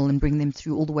an animal and bring them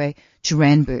through all the way to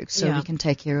Randburg so we can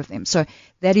take care of them. So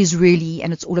that is really,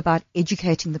 and it's all about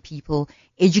educating the people,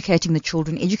 educating the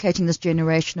children, educating this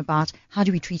generation about how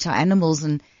do we treat our animals.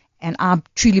 And I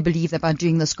truly believe that by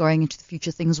doing this, going into the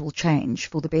future, things will change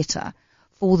for the better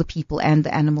for the people and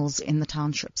the animals in the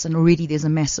townships. And already there's a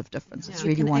massive difference. It's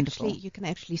really wonderful. You can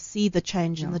actually see the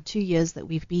change in the 2 years that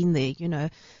we've been there.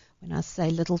 When I say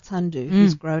little Tandu,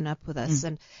 who's grown up with us,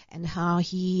 and how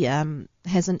he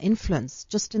has an influence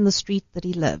just in the street that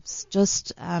he lives,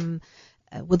 just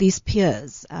with his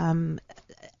peers.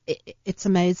 It's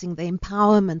amazing the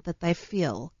empowerment that they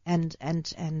feel, and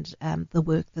the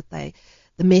work that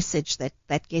the message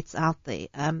that gets out there.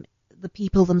 The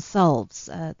people themselves,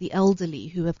 the elderly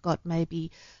who have got maybe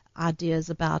ideas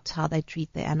about how they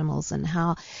treat their animals and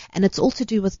it's all to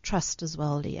do with trust as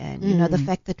well, Leanne. The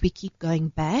fact that we keep going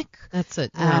back. That's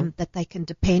it. That they can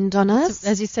depend on us.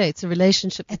 As you say, it's a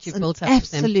relationship that you've built up with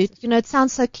them. Absolute. It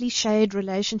sounds so cliched,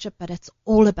 relationship, but it's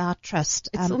all about trust.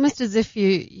 It's almost as if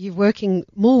you're working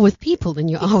more with people than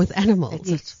you are with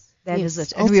animals. That is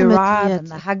it. And we arrive, and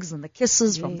the hugs and the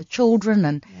kisses from the children,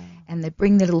 and they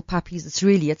bring their little puppies.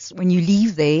 It's when you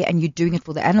leave there and you're doing it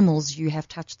for the animals, you have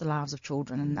touched the lives of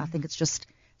children, and I think it's just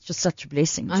such a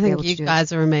blessing. I think you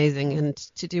guys are amazing, and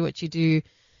to do what you do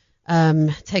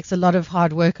takes a lot of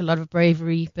hard work, a lot of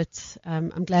bravery. But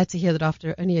I'm glad to hear that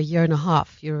after only a year and a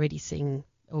half, you're already seeing,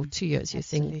 or 2 years, you're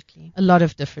seeing a lot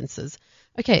of differences.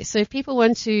 Okay, so if people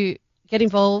want to get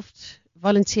involved,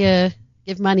 volunteer,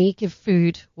 give money, give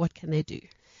food, what can they do?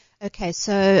 Okay,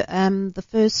 so the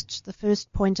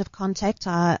first point of contact,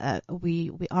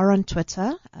 we are on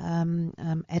Twitter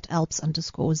at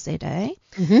Alps_ZA.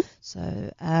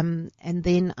 So and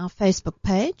then our Facebook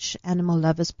page, Animal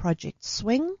Lovers Project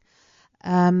Swing,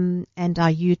 and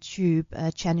our YouTube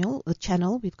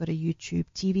channel. We've got a YouTube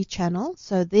TV channel,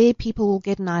 so there people will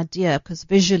get an idea, because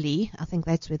visually, I think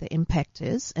that's where the impact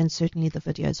is, and certainly the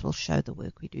videos will show the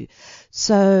work we do.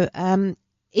 So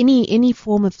any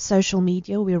form of social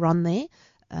media, we're on there.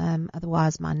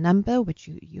 Otherwise, my number, which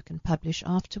you can publish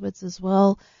afterwards as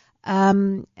well.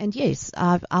 And yes,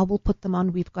 I will put them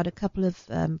on. We've got a couple of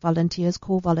volunteers,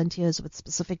 core volunteers with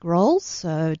specific roles.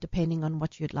 So depending on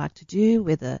what you'd like to do,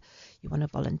 whether you want to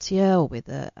volunteer or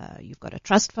whether you've got a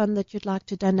trust fund that you'd like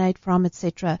to donate from,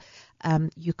 etc.,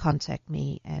 you contact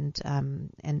me and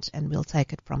we'll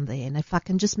take it from there. And if I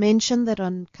can just mention that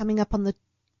coming up on the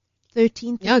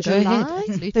 13th of July.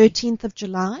 13th of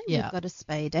July, we've got a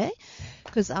spay day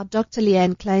because our Dr.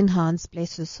 Leanne Kleinhans,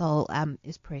 bless her soul,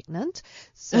 is pregnant.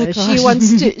 So she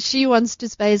wants to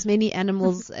spay as many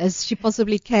animals as she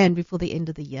possibly can before the end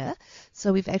of the year.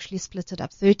 So we've actually split it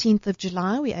up. 13th of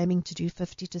July, we're aiming to do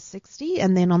 50 to 60,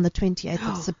 and then on the 28th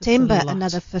of September,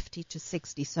 another 50 to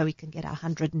 60, so we can get our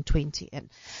 120 in.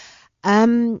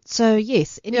 So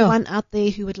yes, anyone out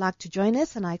there who would like to join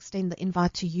us, and I extend the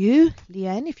invite to you,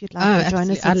 Leanne, if you'd like to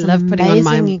join us. It's an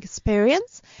amazing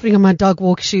experience. Putting on my dog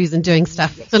walk shoes and doing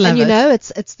stuff. Yes. And you know,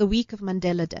 it's the week of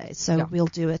Mandela Day, so we'll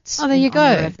do it. Oh, there you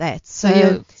go. Of that.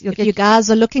 So if you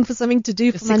guys are looking for something to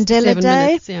do for Mandela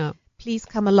Day, please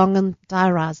come along and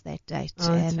diarise that date.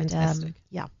 Oh, that's fantastic.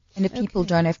 And if people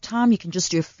don't have time, you can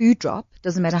just do a food drop.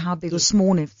 Doesn't matter how big or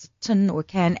small, if it's a tin or a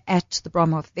can at the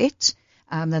Bromhof Vet.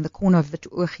 Then the corner of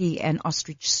Witwatersrand and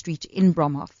Ostrich Street in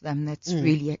Bromhof. That's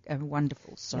really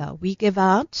wonderful. So we give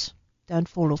out, don't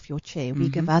fall off your chair, we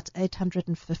give out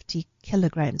 850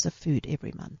 kilograms of food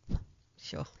every month.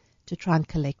 Sure. To try and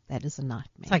collect that is a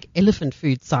nightmare. It's like elephant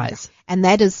food size. And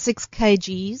that is 6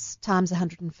 kgs times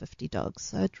 150 dogs.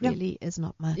 So it really is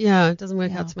not much. Yeah, it doesn't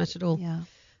work out so much at all. Yeah.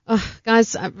 Oh,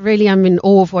 guys, I'm in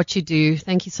awe of what you do.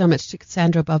 Thank you so much to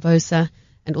Cassandra Barbosa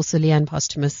and also Leanne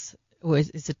Posthumus, or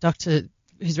is it Dr.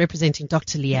 who's representing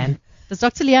Dr. Leanne. Does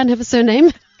Dr. Leanne have a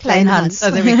surname? Kleinhans.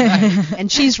 Oh, there we go.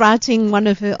 And she's writing one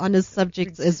of her honours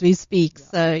subjects as we speak.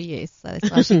 So, yes, that's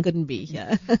why she couldn't be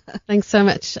here. Thanks so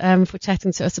much for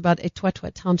chatting to us about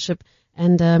Etwatwa Township.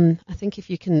 And I think if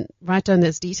you can write down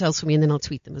those details for me, and then I'll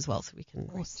tweet them as well so we can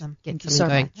get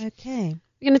something going. Okay.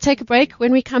 We're going to take a break.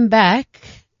 When we come back,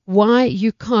 why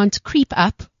you can't creep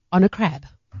up on a crab.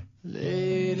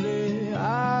 Lately,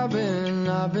 I've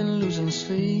been losing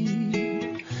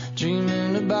sleep,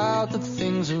 dreaming about the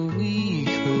things that we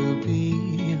could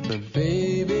be. But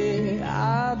baby,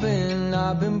 I've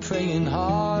been praying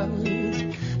hard.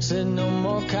 Said no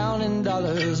more counting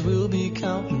dollars, we'll be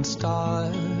counting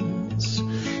stars.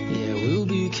 Yeah, we'll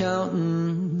be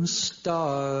counting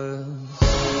stars.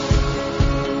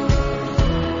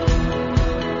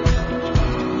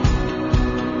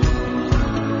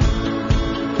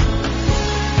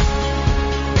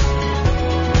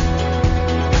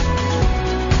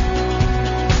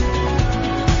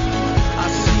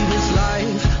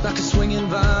 Like a swinging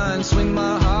vine, swing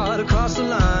my heart across the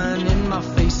line. In my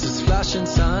face is flashing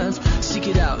signs. Seek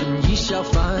it out and ye shall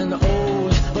find.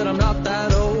 Old, but I'm not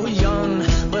that old. Young,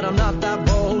 but I'm not that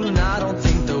bold. And I don't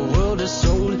think the world is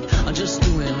sold. I'm just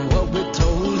doing what we're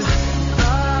told.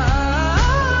 I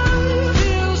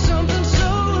feel something so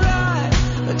right,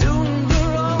 doing the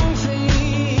wrong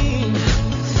thing.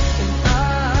 And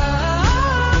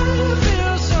I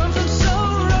feel something so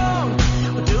wrong,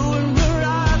 doing the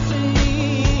right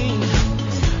thing.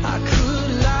 I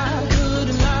could lie.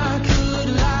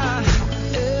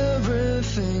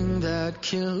 Everything that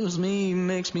kills me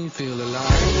makes me feel alive.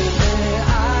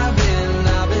 I've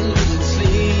been losing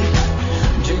sleep,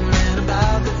 dreaming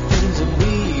about the things that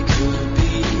we could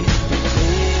be.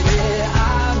 Baby,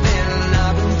 I've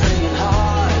been praying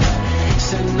hard.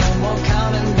 Said no more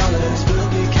counting dollars, we'll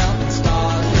be counting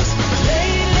stars.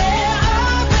 Lately,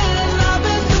 I've been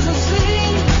losing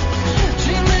sleep,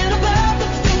 dreaming about the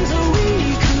things that we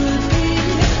could be.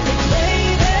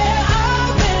 Baby,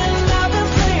 I've been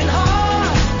praying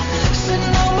hard. Said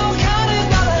no more counting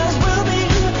dollars,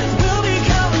 we'll be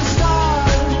counting stars.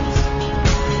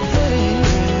 Hey.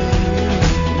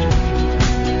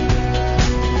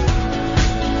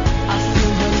 I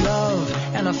feel your love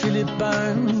and I feel it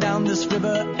burn down this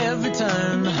river every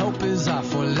turn. Hope is our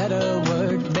four-letter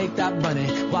word. Make that money,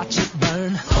 watch it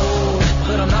burn. Old,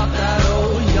 but I'm not that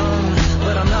old. Young,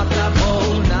 but I'm not that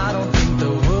bold. And I don't think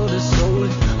the world is sold.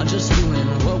 I'm just doing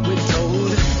what we're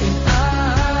told. And I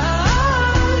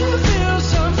feel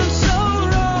something so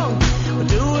wrong.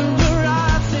 We're doing the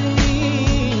right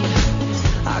thing.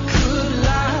 I could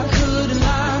lie.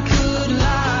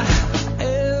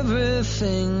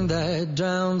 Everything that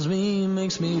drowns me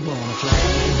makes me wanna fly.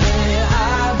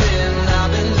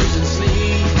 I've been losing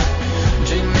sleep,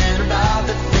 dreaming about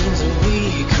the things that we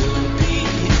could be.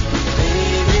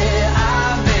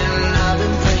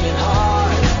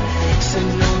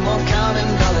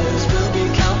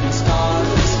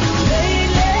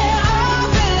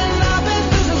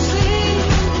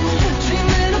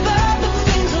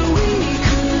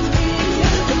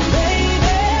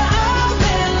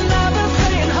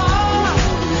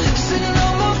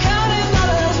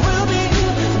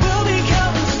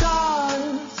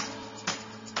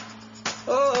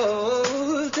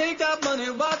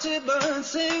 it burn.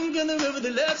 Sing in the river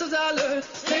the lessons I learned.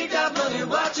 Take that money,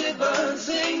 watch it burn.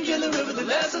 Sing in the river the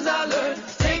lessons I learned.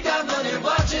 Take that money,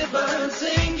 watch it burn.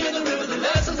 Sing in the river the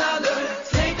lessons I learned.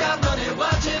 Take that money,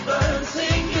 watch it burn.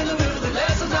 Sing in the river the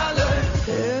lessons I learned.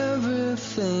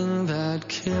 Everything that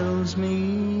kills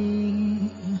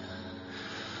me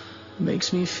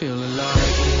makes me feel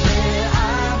alive. Where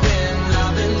I've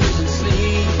been losing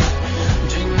sleep,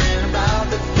 dreaming about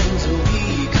the things that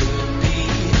we could be.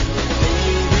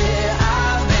 Baby,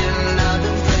 I've been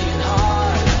praying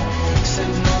hard,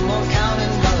 since no more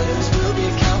counting dollars, we'll be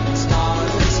counting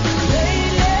stars.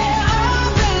 Lately,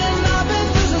 I've been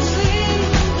losing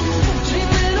sleep,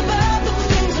 dreaming about the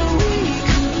things that we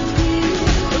could be.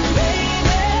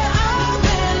 Baby, I've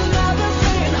been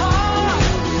praying hard,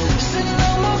 since no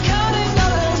more counting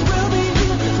dollars, we'll be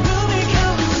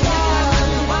counting stars.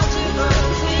 Watch it burn,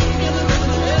 sing in the river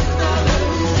the lessons I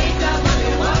learned. Take that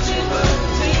money, watch it burn,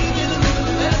 sing in the river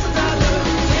the lessons I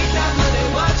learned. Take that money,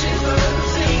 watch it burn,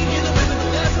 sing in the river the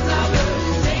lessons I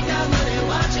learned. Take that money,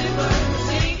 watch it burn,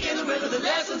 sing in the river the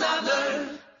lessons I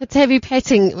learned. It's Heavy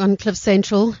Petting on Cliff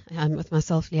Central with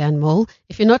myself, Leanne Moll.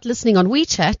 If you're not listening on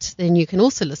WeChat, then you can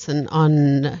also listen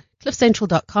on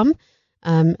cliffcentral.com.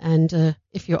 And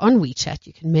if you're on WeChat,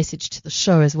 you can message to the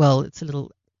show as well. It's a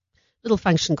little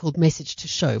function called Message to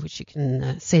Show, which you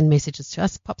can send messages to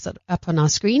us. Pops up on our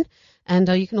screen. And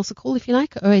you can also call if you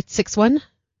like, 0861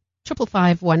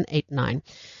 555 189.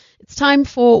 It's time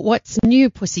for What's New,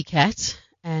 Pussycat.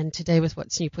 And today with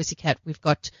What's New, Pussycat, we've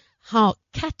got how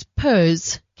cat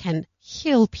purrs can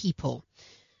heal people.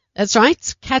 That's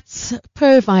right. Cats'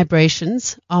 purr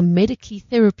vibrations are medically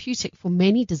therapeutic for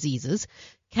many diseases.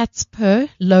 Cat's purr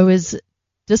lowers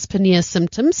dyspnea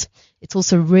symptoms. It's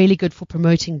also really good for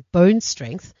promoting bone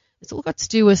strength. It's all got to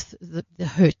do with the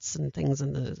hertz and things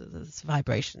and the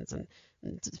vibrations, and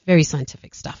it's very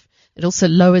scientific stuff. It also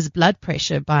lowers blood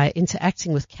pressure by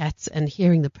interacting with cats and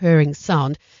hearing the purring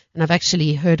sound. And I've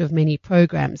actually heard of many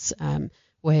programs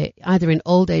where either in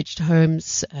old-aged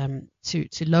homes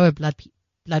to lower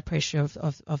blood pressure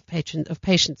of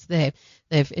patients there,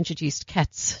 they've introduced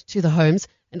cats to the homes,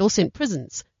 and also in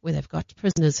prisons where they've got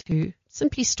prisoners who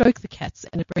simply stroke the cats,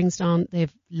 and it brings down their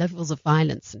levels of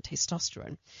violence and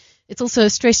testosterone. It's also a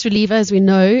stress reliever, as we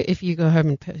know. If you go home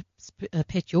and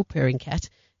pet your purring cat,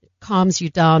 it calms you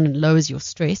down and lowers your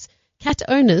stress. Cat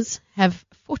owners have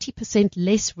 40%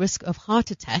 less risk of heart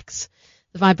attacks.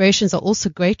 The vibrations are also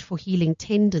great for healing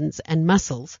tendons and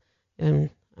muscles. I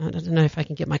don't know if I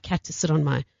can get my cat to sit on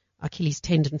my Achilles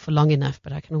tendon for long enough,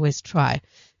 but I can always try.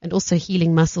 And also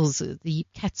healing muscles. The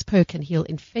cat's purr can heal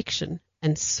infection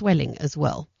and swelling as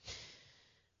well.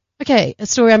 Okay, a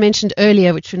story I mentioned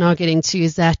earlier, which we're now getting to,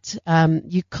 is that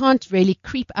you can't really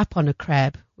creep up on a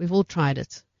crab. We've all tried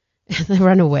it. They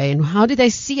run away. And how do they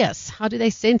see us? How do they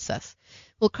sense us?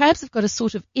 Well, crabs have got a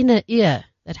sort of inner ear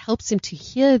that helps them to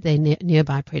hear their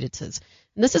nearby predators.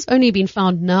 And this has only been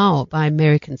found now by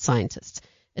American scientists.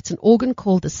 It's an organ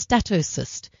called the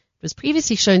statocyst. It was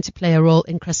previously shown to play a role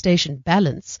in crustacean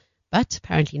balance, but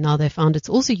apparently now they found it's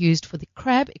also used for the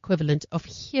crab equivalent of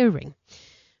hearing.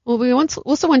 Well, we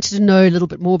also wanted to know a little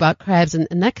bit more about crabs,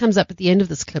 and that comes up at the end of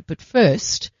this clip. But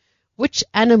first, which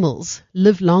animals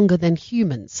live longer than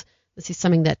humans? This is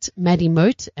something that Maddie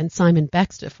Moat and Simon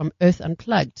Baxter from Earth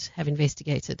Unplugged have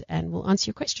investigated, and we'll answer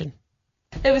your question.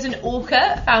 There was an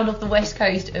orca found off the west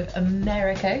coast of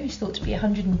America who's thought to be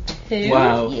 102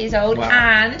 years old,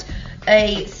 and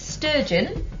a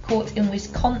sturgeon caught in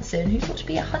Wisconsin who's thought to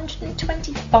be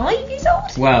 125 years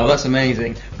old. Wow, that's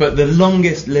amazing. But the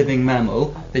longest living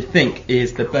mammal, they think,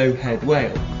 is the bowhead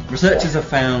whale. Researchers have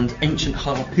found ancient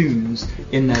harpoons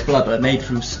in their blubber made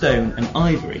from stone and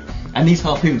ivory. And these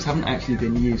harpoons haven't actually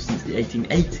been used since the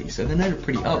 1880s, so they're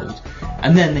pretty old.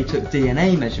 And then they took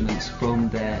DNA measurements from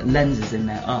their lenses in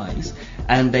their eyes,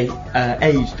 and they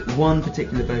aged one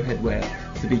particular bowhead whale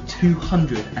to be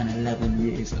 211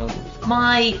 years old.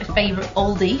 My favourite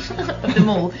oldie of them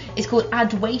all is called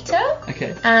Adwaita.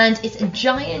 Okay. And it's a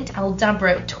giant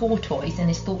Aldabra tortoise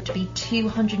and is thought to be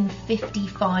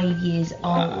 255 years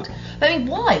old. But I mean,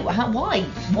 why?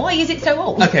 Why is it so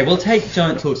old? Okay, well, take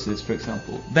giant tortoises, for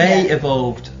example. They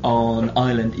evolved on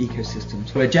island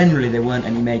ecosystems where generally there weren't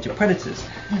any major predators.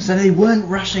 So they weren't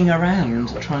rushing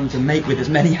around trying to mate with as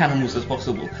many animals as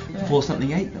possible before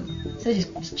something ate them. So they're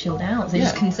just chilled out. They're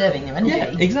just conserving their energy.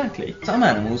 Yeah, exactly. Some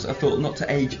animals are thought not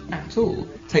to age at all.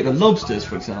 Take the lobsters,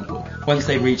 for example. Once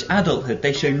they reach adulthood,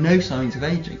 they show no signs of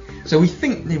aging. So we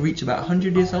think they reach about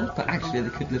 100 years old, but actually they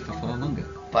could live for far longer.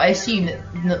 But I assume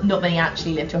that not many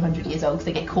actually live to 100 years old because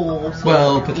they get caught.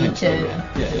 Well, potentially,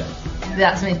 yeah.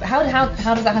 That's amazing. But how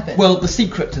does that happen? Well, the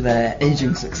secret to their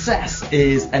aging success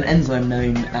is an enzyme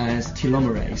known as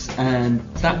telomerase, and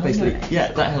that basically,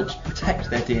 that helps protect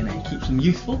their DNA, keeps them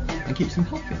youthful and keeps them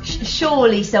healthy.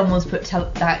 Surely someone's put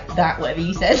that whatever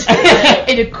you said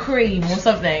in a cream or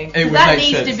something. That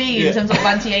needs to be in some sort of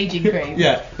anti-aging cream.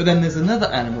 Yeah, but then there's another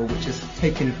animal which has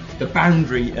taken the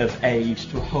boundary of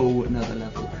age to a whole another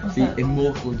level. The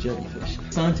immortal jellyfish.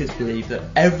 Scientists believe that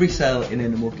every cell in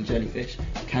an immortal jellyfish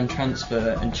can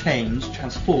transfer and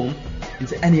transform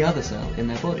into any other cell in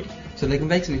their body. So they can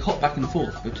basically hop back and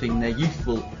forth between their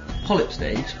youthful polyp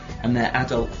stage and their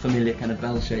adult familiar kind of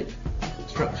bell-shaped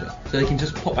structure. So they can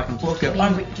just pop back and forth.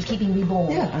 Just keep being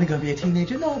reborn. Yeah, I'm going to be a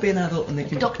teenager, no, I'll be an adult, and they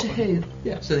can. Doctor Who.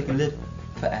 Yeah, so they can live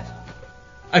forever.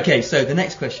 Okay, so the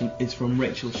next question is from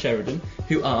Rachel Sheridan,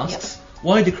 who asks,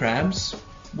 why do crabs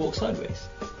walk sideways?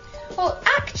 Well,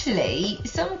 actually,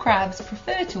 some crabs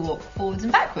prefer to walk forwards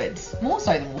and backwards, more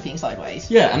so than walking sideways.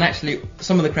 Yeah, and actually,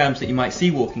 some of the crabs that you might see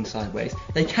walking sideways,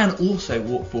 they can also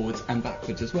walk forwards and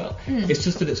backwards as well. It's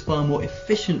just that it's far more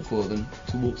efficient for them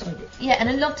to walk sideways. Yeah, and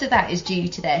a lot of that is due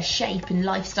to their shape and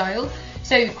lifestyle.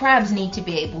 So crabs need to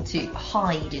be able to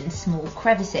hide in small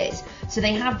crevices. So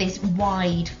they have this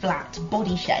wide, flat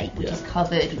body shape, which is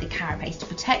covered with a carapace to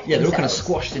protect themselves. Yeah, they're all kind of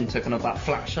squashed into kind of that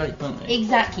flat shape, aren't they?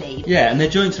 Exactly. Yeah, and their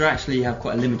joints are actually have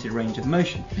quite a limited range of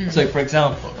motion. So, for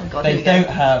example, they don't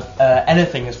have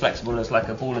anything as flexible as like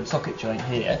a ball and socket joint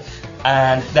here,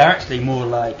 and they're actually more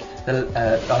like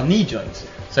our knee joints.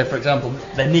 So, for example,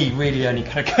 their knee really only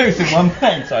kind of goes in one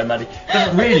plane. Sorry, Maddie. It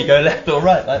doesn't really go left or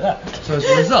right like that. So, as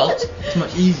a result, it's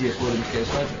much easier for them to go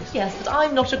sideways. Yes, but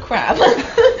I'm not a crab.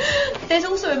 There's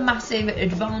also a massive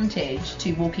advantage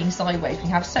to walking sideways. We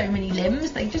have so many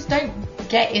limbs, they just don't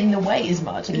get in the way as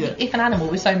much. If an animal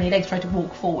with so many legs tried to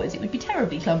walk forwards, it would be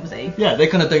terribly clumsy. Yeah, they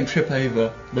kind of don't trip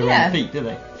over their own feet, do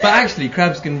they? But actually,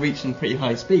 crabs can reach some pretty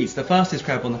high speeds. The fastest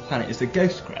crab on the planet is the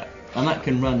ghost crab, and that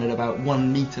can run at about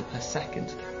 1 metre per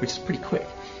second, which is pretty quick.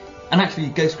 And actually,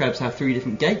 ghost crabs have 3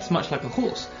 different gaits, much like a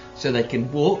horse. So they can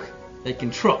walk, they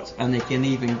can trot, and they can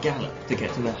even gallop to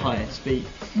get to their highest speed.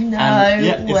 No way.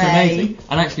 It's amazing.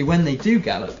 And actually, when they do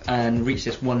gallop and reach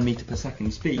this 1 metre per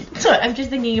second speed... Sorry, I'm just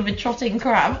thinking of a trotting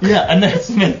crab. Yeah, and that's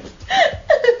me.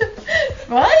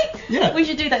 Right? Yeah. We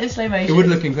should do that in slow motion. It would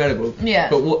look incredible. Yeah.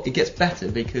 But it gets better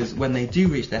because when they do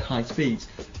reach their high speeds,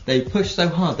 they push so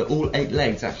hard that all 8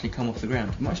 legs actually come off the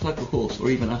ground, much like a horse or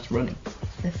even us running.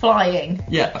 They're flying.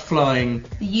 Yeah, a flying,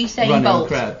 the Usain Bolt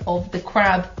crab. of the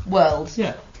crab world.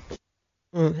 Yeah.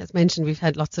 As mentioned, we've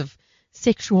had lots of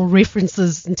sexual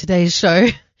references in today's show,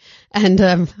 and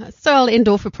so I'll end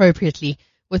off appropriately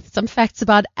with some facts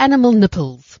about animal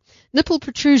nipples. Nipple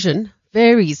protrusion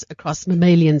varies across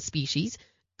mammalian species.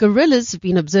 Gorillas have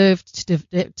been observed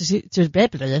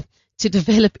to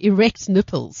develop erect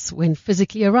nipples when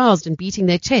physically aroused and beating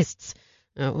their chests.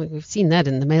 We've seen that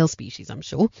in the male species, I'm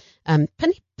sure.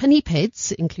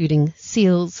 Pinnipeds, including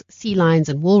seals, sea lions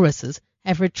and walruses,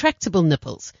 have retractable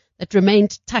nipples that remain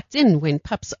tucked in when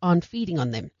pups aren't feeding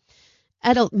on them.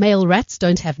 Adult male rats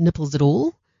don't have nipples at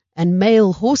all, and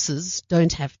male horses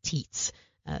don't have teats.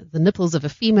 The nipples of a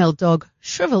female dog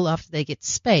shrivel after they get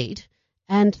spayed,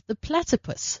 and the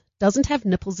platypus doesn't have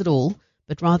nipples at all,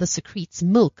 but rather secretes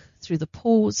milk through the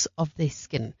pores of their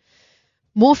skin.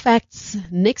 More facts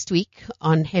next week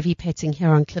on Heavy Petting here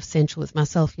on Cliff Central with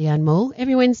myself, Leanne Mole,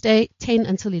 every Wednesday, 10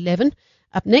 until 11.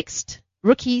 Up next,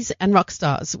 Rookies and Rock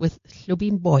Stars with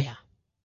Hlubim Boya.